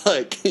was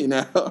like,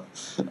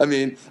 I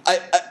mean,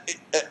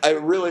 I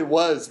really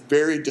was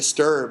very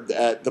disturbed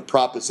at the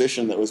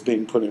proposition that was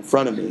being put in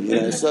front of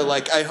me. So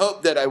like, I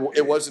hope that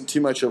it wasn't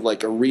too much of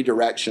like a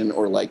redirection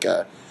or like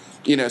a,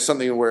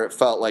 something where it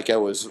felt like I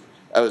was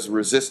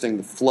resisting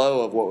the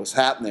flow of what was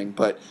happening,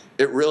 but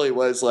it really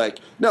was like,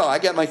 no, I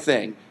get my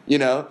thing.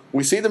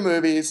 We see the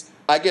movies.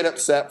 I get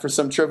upset for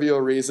some trivial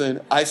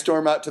reason. I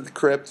storm out to the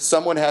crypt.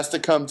 Someone has to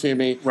come to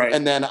me, right.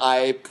 And then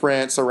I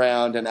prance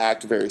around and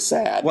act very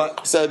sad.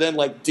 What? So then,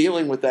 like,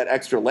 dealing with that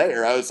extra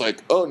layer, I was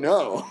like, oh,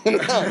 no.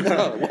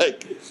 No.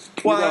 Like,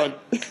 well,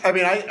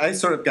 I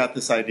sort of got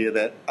this idea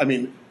that,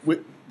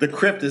 the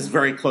crypt is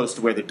very close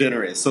to where the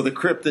dinner is. So the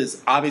crypt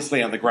is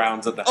obviously on the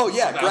grounds of the house. Oh,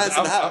 yeah, grounds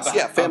of the house.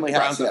 Family house.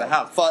 Grounds of the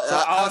house.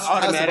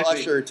 House of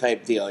Usher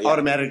type deal. Yeah.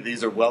 Automatically,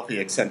 these are wealthy,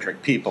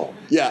 eccentric people.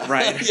 Yeah.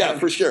 Right? Yeah,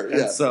 for sure.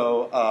 Yeah. And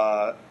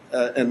so,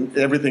 and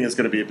everything is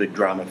going to be a big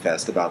drama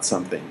fest about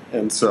something.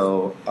 And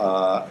so,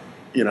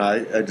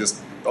 I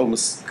just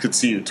almost could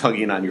see you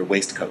tugging on your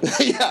waistcoat.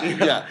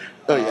 Yeah.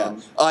 Oh, yeah.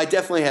 I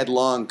definitely had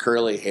long,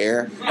 curly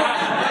hair.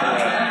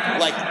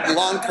 Like,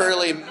 long,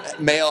 curly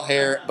male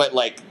hair, but,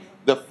 like,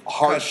 the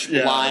harsh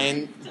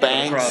line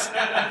bangs.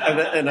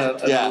 And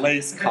a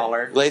lace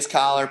collar. Lace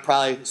collar,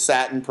 probably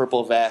satin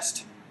purple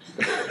vest.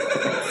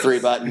 3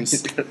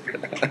 buttons.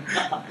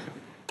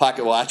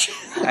 Pocket watch.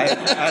 I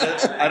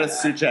had a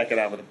suit jacket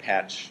on with a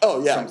patch.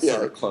 Oh, yeah.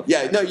 Sort of close.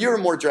 Yeah, no, you were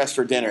more dressed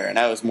for dinner, and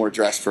I was more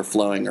dressed for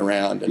flowing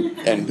around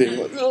and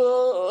being like,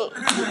 oh.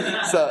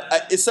 So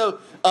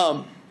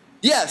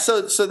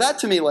that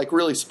to me, like,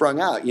 really sprung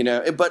out,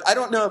 But I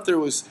don't know if there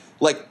was,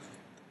 like,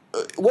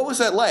 what was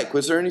that like?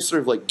 Was there any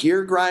sort of like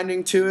gear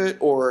grinding to it,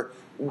 or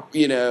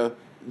the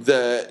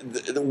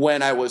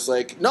when I was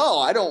like, no,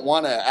 I don't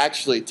want to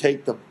actually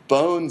take the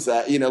bones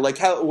out. Like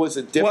how was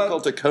it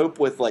difficult to cope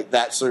with like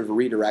that sort of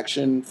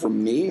redirection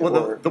from me?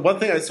 Well, the one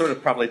thing I sort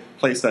of probably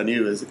placed on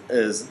you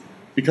is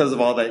because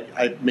of all that,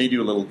 I made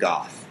you a little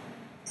goth.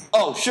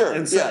 Oh, sure,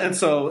 and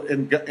so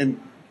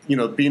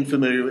being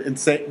familiar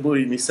and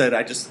when he said,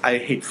 I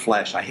hate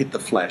flesh. I hate the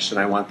flesh, and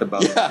I want the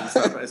bones. Yeah. And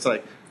stuff. It's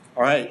like,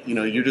 all right,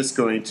 you're just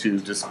going to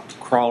just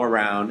crawl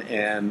around,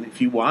 and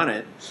if you want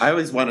it, I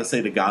always want to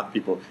say to goth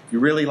people, you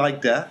really like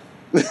death?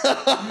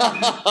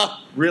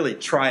 Really,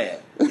 try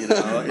it. It's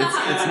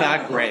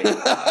not great.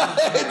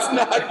 It's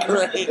not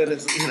great. It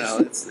is,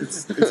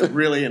 it's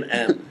really an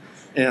end.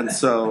 And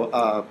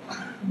so,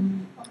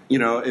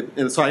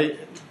 and so I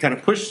kind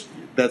of pushed.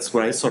 That's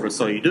what I sort of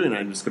saw you doing.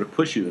 I'm just going to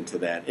push you into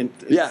that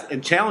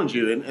and challenge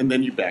you, and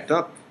then you backed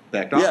off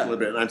a little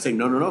bit, and I'm saying,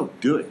 no,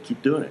 do it,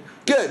 keep doing it.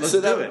 Good. Let's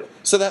do it.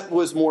 So that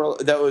was more.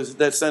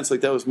 That sounds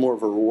like that was more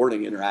of a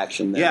rewarding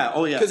interaction. Then. Yeah.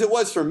 Oh, yeah. Because it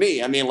was for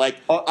me. I mean, like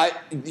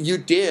you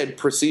did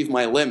perceive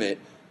my limit,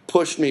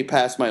 pushed me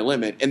past my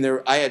limit, and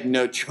I had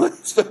no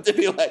choice but to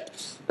be like,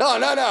 no, I'm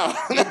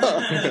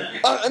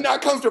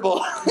not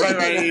comfortable.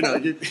 Right.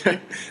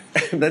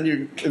 And then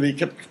you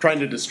kept trying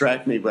to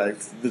distract me by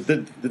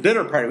the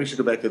dinner party. We should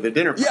go back to the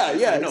dinner party.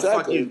 Yeah, exactly.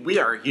 Fuck you. We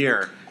are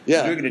here.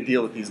 Yeah. You're going to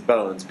deal with these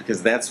bones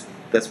because that's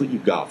what you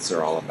goths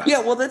are all about. Yeah,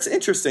 well, that's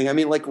interesting. I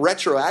mean, like,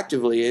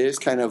 retroactively, it is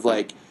kind of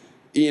like,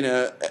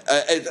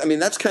 I mean,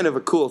 that's kind of a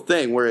cool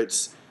thing where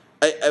it's,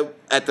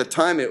 at the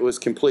time, I was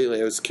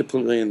completely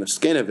in the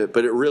skin of it,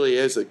 but it really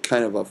is a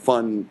kind of a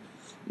fun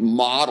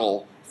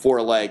model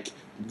for, like,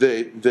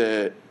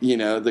 the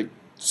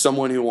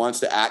someone who wants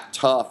to act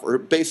tough, or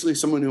basically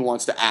someone who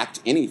wants to act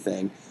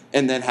anything,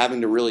 and then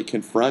having to really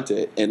confront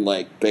it and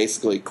like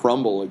basically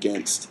crumble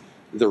against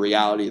the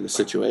reality of the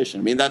situation.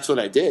 I mean, that's what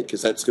I did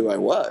because that's who I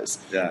was,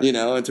 you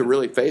know, and to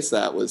really face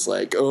that was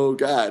like, oh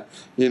God,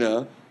 you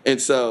know, and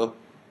so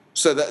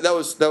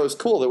that was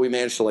cool that we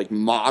managed to like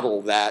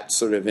model that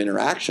sort of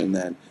interaction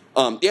then.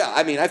 Yeah,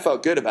 I mean, I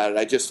felt good about it.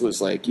 I just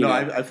was like, you know,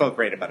 I felt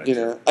great about it. You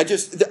know, I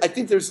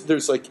think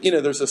there's like, you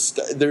know, there's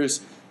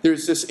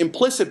this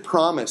implicit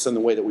promise in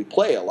the way that we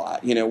play a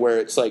lot, you know, where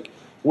it's like,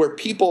 where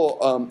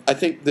people, I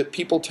think that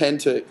people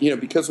tend to, you know,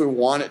 because we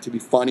want it to be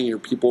funny, or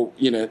people,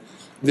 you know,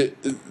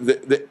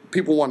 the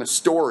people want a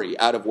story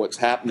out of what's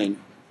happening,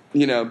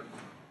 you know,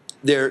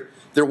 there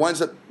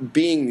winds up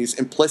being these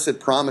implicit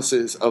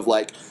promises of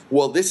like,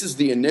 well, this is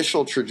the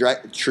initial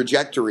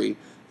trajectory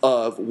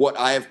of what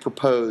I have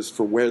proposed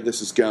for where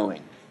this is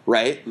going,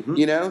 right? Mm-hmm.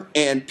 You know,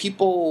 and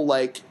people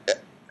like,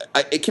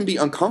 it can be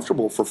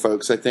uncomfortable for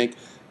folks, I think,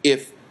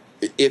 if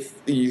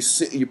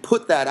you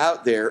put that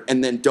out there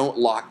and then don't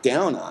lock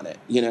down on it,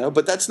 you know.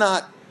 But that's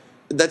not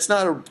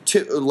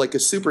like a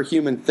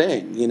superhuman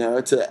thing, you know,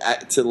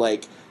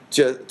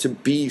 to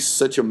be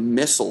such a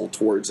missile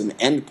towards an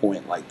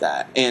endpoint like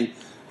that.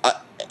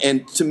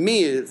 And to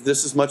me,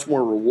 this is much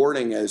more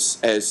rewarding as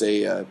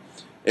an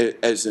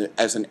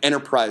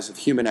enterprise of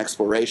human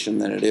exploration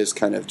than it is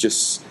kind of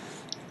just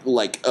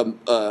like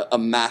a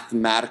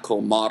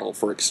mathematical model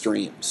for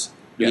extremes,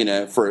 you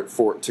know,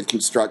 to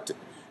construct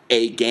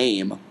a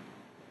game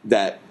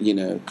that, you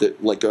know,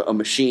 that like a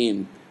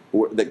machine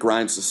that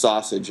grinds the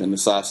sausage, and the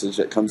sausage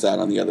that comes out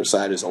on the other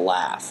side is a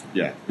laugh.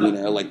 Yeah, you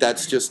know, like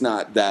that's just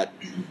not that.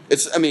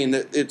 I mean,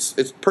 it's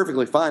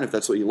perfectly fine if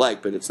that's what you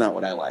like, but it's not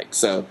what I like.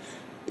 So,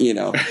 you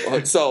know,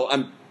 so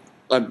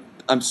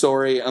I'm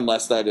sorry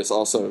unless that is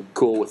also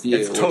cool with you.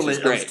 It's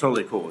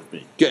totally cool with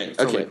me. Good.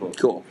 Okay.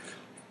 Cool.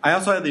 I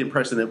also had the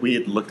impression that we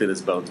had looked at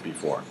his bones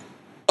before.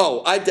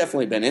 Oh, I've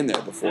definitely been in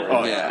there before.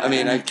 Oh, yeah. I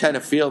mean, I kind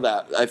of feel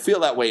that. I feel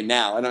that way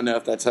now. I don't know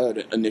if that's how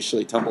it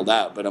initially tumbled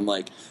out, but I'm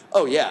like,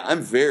 oh, yeah, I'm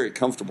very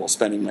comfortable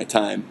spending my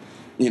time,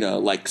 you know,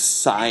 like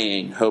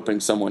sighing, hoping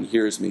someone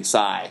hears me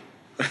sigh.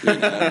 You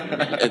know?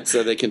 And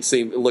so they can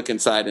look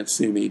inside and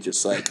see me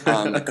just like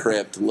on the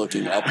crypt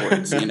looking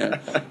upwards, you know.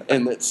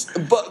 And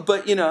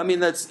but you know, I mean,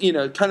 that's, you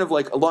know, kind of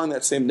like along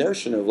that same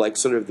notion of like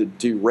sort of the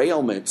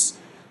derailments,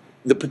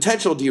 the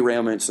potential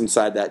derailments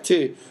inside that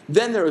too.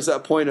 Then there was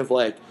that point of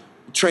like,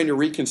 trying to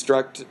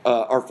reconstruct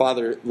our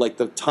father, like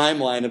the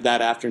timeline of that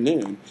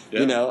afternoon. Yeah.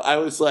 You know, I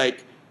was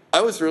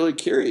really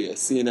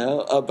curious, you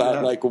know,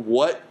 about like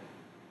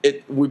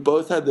we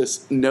both had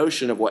this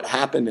notion of what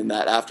happened in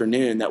that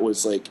afternoon that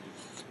was like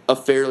a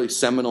fairly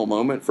seminal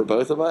moment for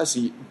both of us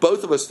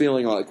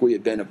feeling like we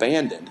had been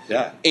abandoned.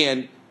 Yeah.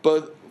 And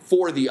both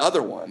for the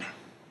other one,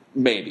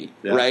 maybe,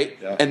 right?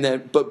 Yeah. And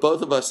then, but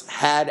both of us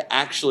had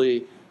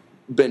actually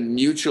been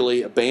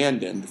mutually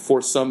abandoned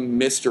for some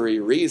mystery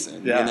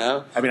reason, you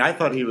know? I mean, I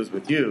thought he was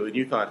with you, and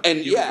you thought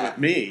he was with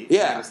me.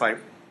 Yeah. And it's like,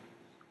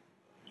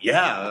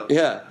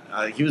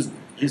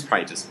 he's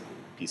probably just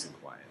peace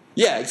and quiet.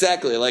 Yeah,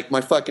 exactly. Like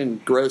my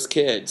fucking gross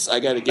kids. I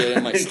got to get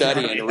in my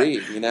study and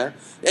read, you know?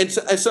 And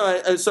so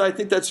I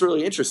think that's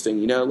really interesting,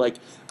 you know? Like,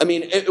 I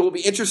mean, it will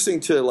be interesting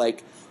to,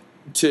 like,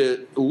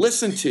 to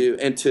listen to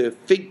and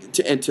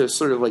to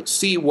sort of, like,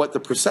 see what the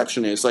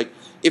perception is. Like,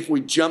 if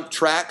we jump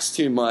tracks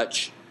too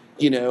much,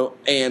 you know,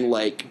 and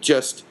like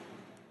just,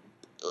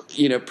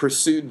 you know,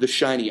 pursued the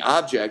shiny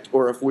object,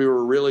 or if we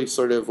were really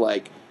sort of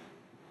like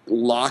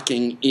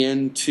locking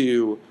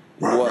into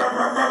what.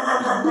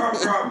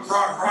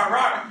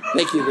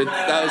 Thank you.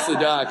 That was the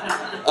dog.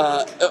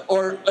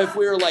 Or if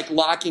we were like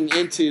locking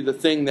into the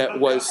thing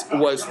that was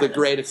the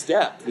greatest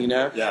depth, you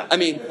know. Yeah. I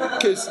mean,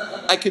 because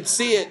I could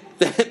see it.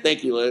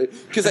 Thank you, Lily.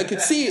 Because I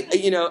could see,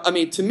 you know, I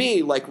mean, to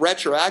me, like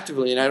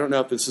retroactively, and I don't know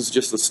if this is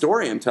just the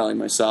story I'm telling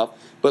myself,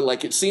 but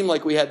like it seemed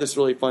like we had this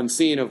really fun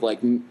scene of like,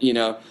 you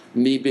know,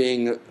 me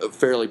being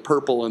fairly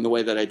purple in the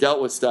way that I dealt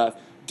with stuff,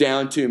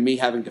 down to me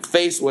having to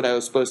face what I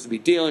was supposed to be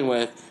dealing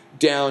with,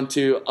 down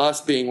to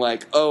us being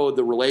like, oh,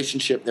 the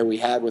relationship that we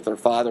had with our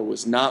father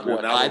was not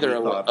what either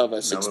of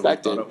us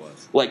expected.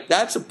 Like,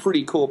 that's a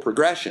pretty cool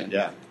progression.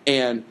 Yeah.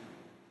 And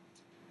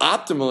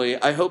optimally,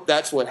 I hope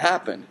that's what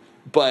happened.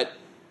 But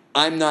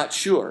I'm not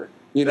sure.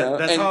 You know,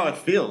 that's how it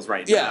feels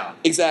right now. Yeah,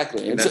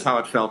 exactly. And that's how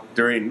it felt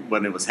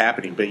when it was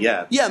happening. But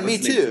yeah, me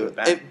too.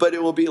 But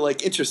it will be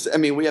like interesting. I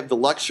mean, we have the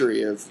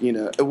luxury of, you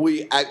know,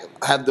 we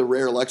have the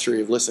rare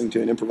luxury of listening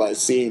to an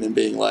improvised scene and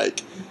being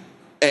like,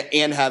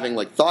 and having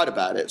like thought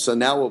about it. So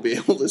now we'll be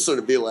able to sort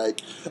of be like,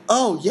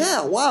 oh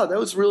yeah, wow, that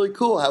was really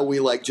cool how we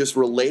like just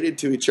related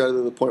to each other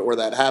to the point where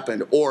that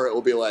happened. Or it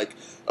will be like,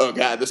 oh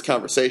god, this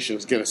conversation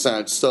is going to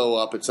sound so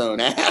up its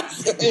own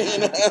ass. You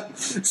know?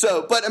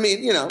 So, but I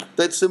mean, you know,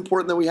 that's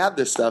important that we have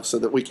this stuff so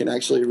that we can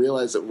actually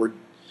realize that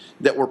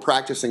we're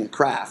practicing a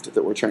craft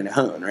that we're trying to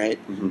hone, right?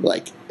 Mm-hmm.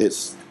 Like,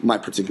 it's my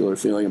particular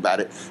feeling about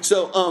it.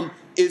 So,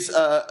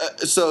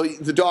 so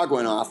the dog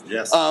went off.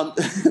 Yes.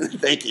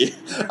 Thank you.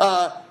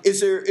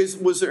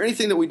 Was there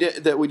anything that we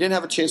didn't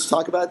have a chance to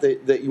talk about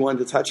that you wanted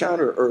to touch on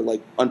or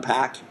like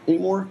unpack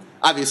anymore?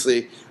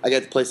 Obviously, I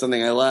got to play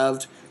something I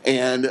loved.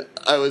 and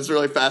I was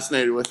really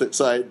fascinated with it,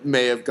 so I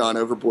may have gone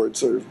overboard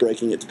sort of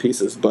breaking it to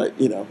pieces, but,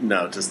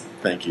 No, just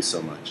thank you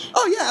so much.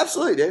 Oh, yeah,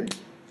 absolutely, dude.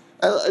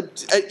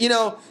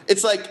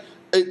 It's like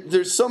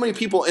there's so many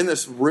people in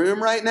this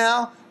room right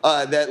now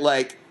that,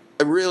 like,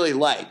 I really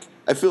like.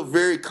 I feel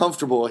very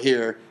comfortable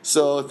here,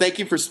 so thank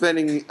you for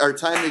spending our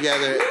time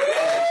together.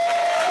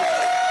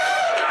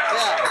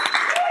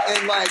 Yeah,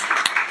 and, like,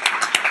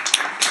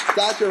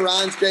 Dr.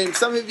 Ron's great.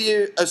 Some of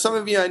you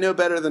I know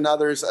better than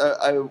others.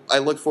 I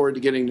look forward to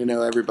getting to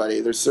know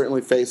everybody. There's certainly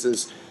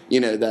faces,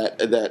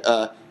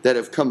 that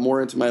have come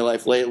more into my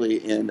life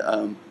lately, and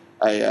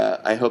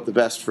I hope the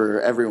best for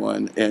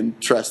everyone,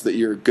 and trust that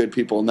you're good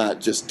people,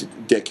 not just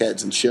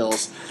dickheads and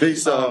shills.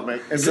 These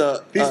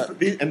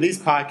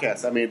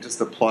podcasts. I mean, just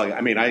a plug.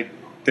 I mean,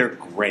 they're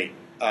great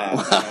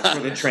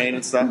for the train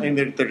and stuff. I mean,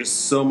 they're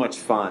just so much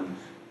fun.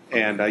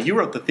 And you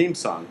wrote the theme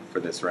song for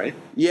this, right?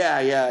 Yeah,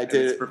 I did.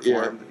 It's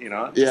performed,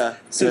 Yeah.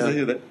 As soon as I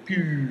hear that,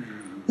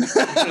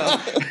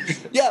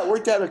 Yeah, it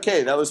worked out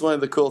okay. That was one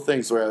of the cool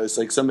things where I was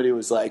like, somebody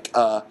was like,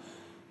 "Oh,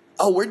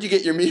 where'd you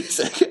get your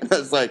music?" And I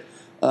was like,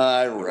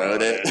 "I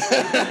wrote it."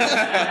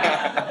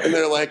 And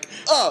they're like,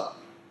 "Oh,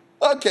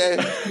 okay."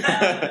 And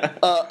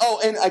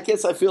I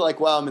guess I feel like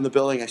while I'm in the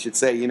building, I should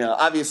say,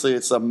 obviously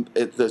it's a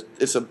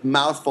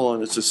mouthful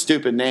and it's a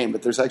stupid name,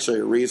 but there's actually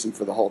a reason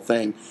for the whole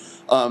thing.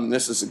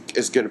 This is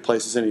as good a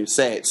place as any to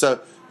say it. So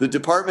the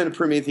Department of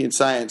Promethean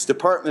Science,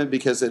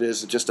 because it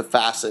is just a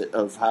facet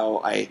of how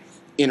I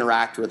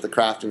interact with the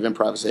craft of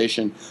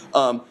improvisation.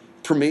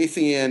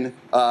 Promethean,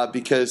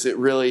 because it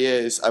really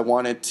is. I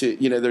wanted to,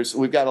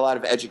 we've got a lot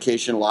of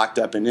education locked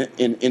up in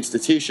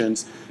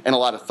institutions and a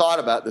lot of thought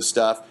about this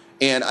stuff,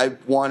 and I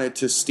wanted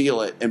to steal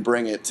it and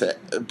bring it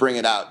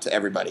out to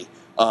everybody.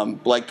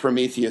 Like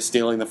Prometheus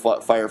stealing the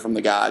fire from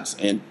the gods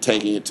and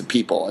taking it to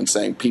people and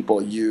saying,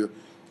 people,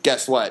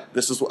 guess what?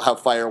 This is how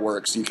fire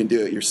works. You can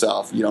do it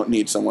yourself. You don't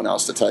need someone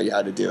else to tell you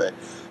how to do it.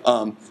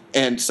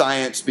 And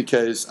science,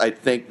 because I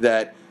think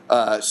that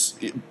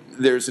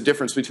there's a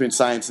difference between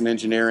science and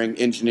engineering.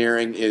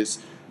 Engineering is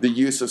the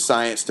use of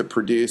science to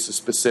produce a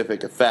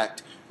specific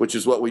effect, which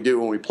is what we do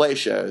when we play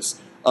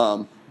shows.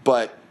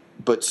 But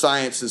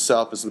science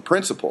itself is the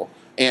principle.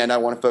 And I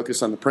want to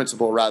focus on the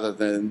principle rather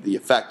than the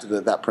effect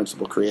that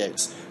principle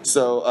creates.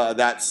 So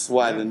that's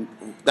why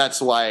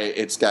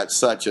it's got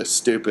such a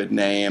stupid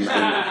name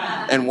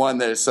and one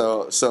that is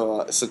so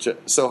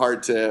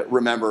hard to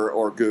remember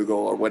or Google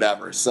or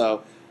whatever.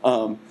 So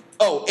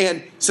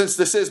and since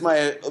this is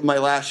my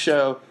last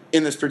show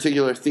in this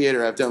particular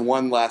theater, I've done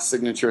one last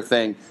signature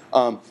thing.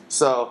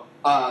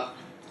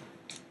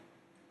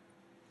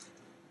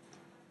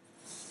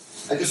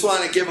 I just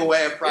want to give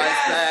away a prize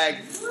bag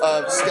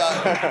of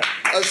stuff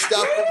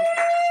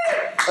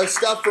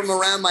from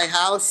around my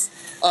house.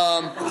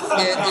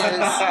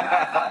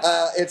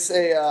 It's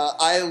a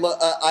I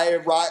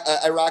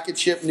Rocket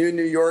Ship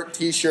New York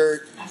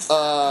T-shirt.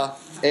 A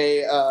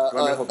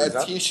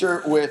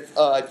T-shirt with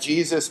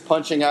Jesus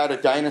punching out a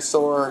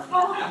dinosaur.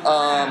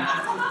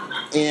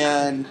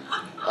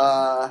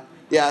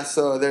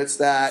 So there's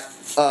that.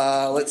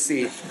 Let's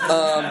see.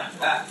 A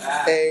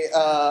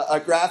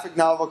graphic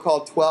novel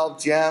called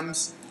 12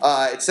 Gems.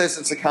 It says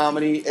it's a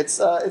comedy. It's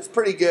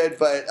pretty good,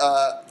 but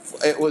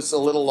it was a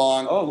little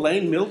long. Oh,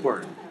 Lane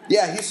Milburn.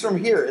 Yeah, he's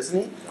from here,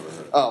 isn't he?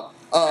 Oh.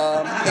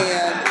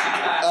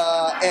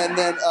 And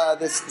then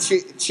this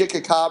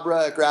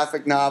Chicacabra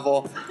graphic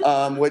novel,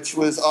 which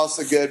was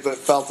also good but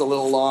felt a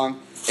little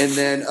long. And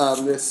then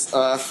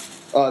the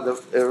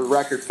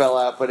record fell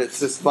out, but it's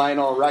this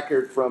vinyl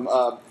record from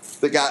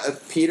the guy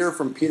Peter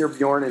from Peter,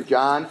 Bjorn, and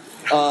John.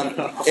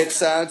 It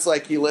sounds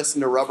like he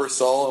listened to Rubber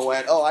Soul and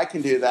went, "Oh, I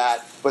can do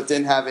that," but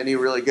didn't have any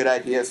really good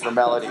ideas for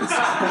melodies.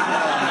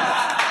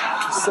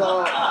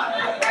 So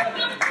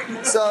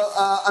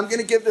I'm going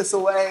to give this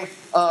away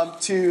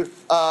to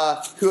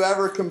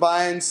whoever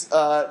combines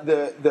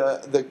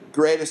the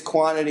greatest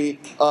quantity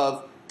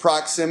of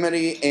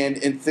proximity and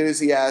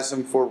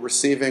enthusiasm for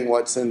receiving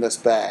what's in this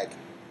bag.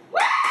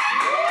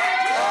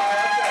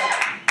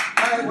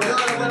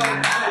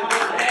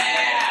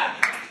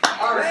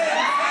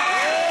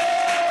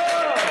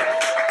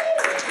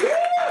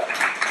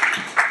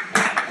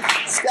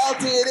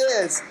 Scouty it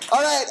is.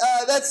 All right,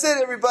 that's it,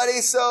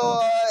 everybody.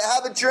 So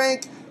have a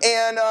drink,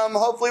 and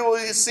hopefully we'll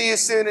see you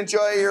soon.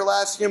 Enjoy your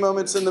last few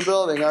moments in the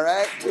building, all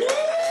right?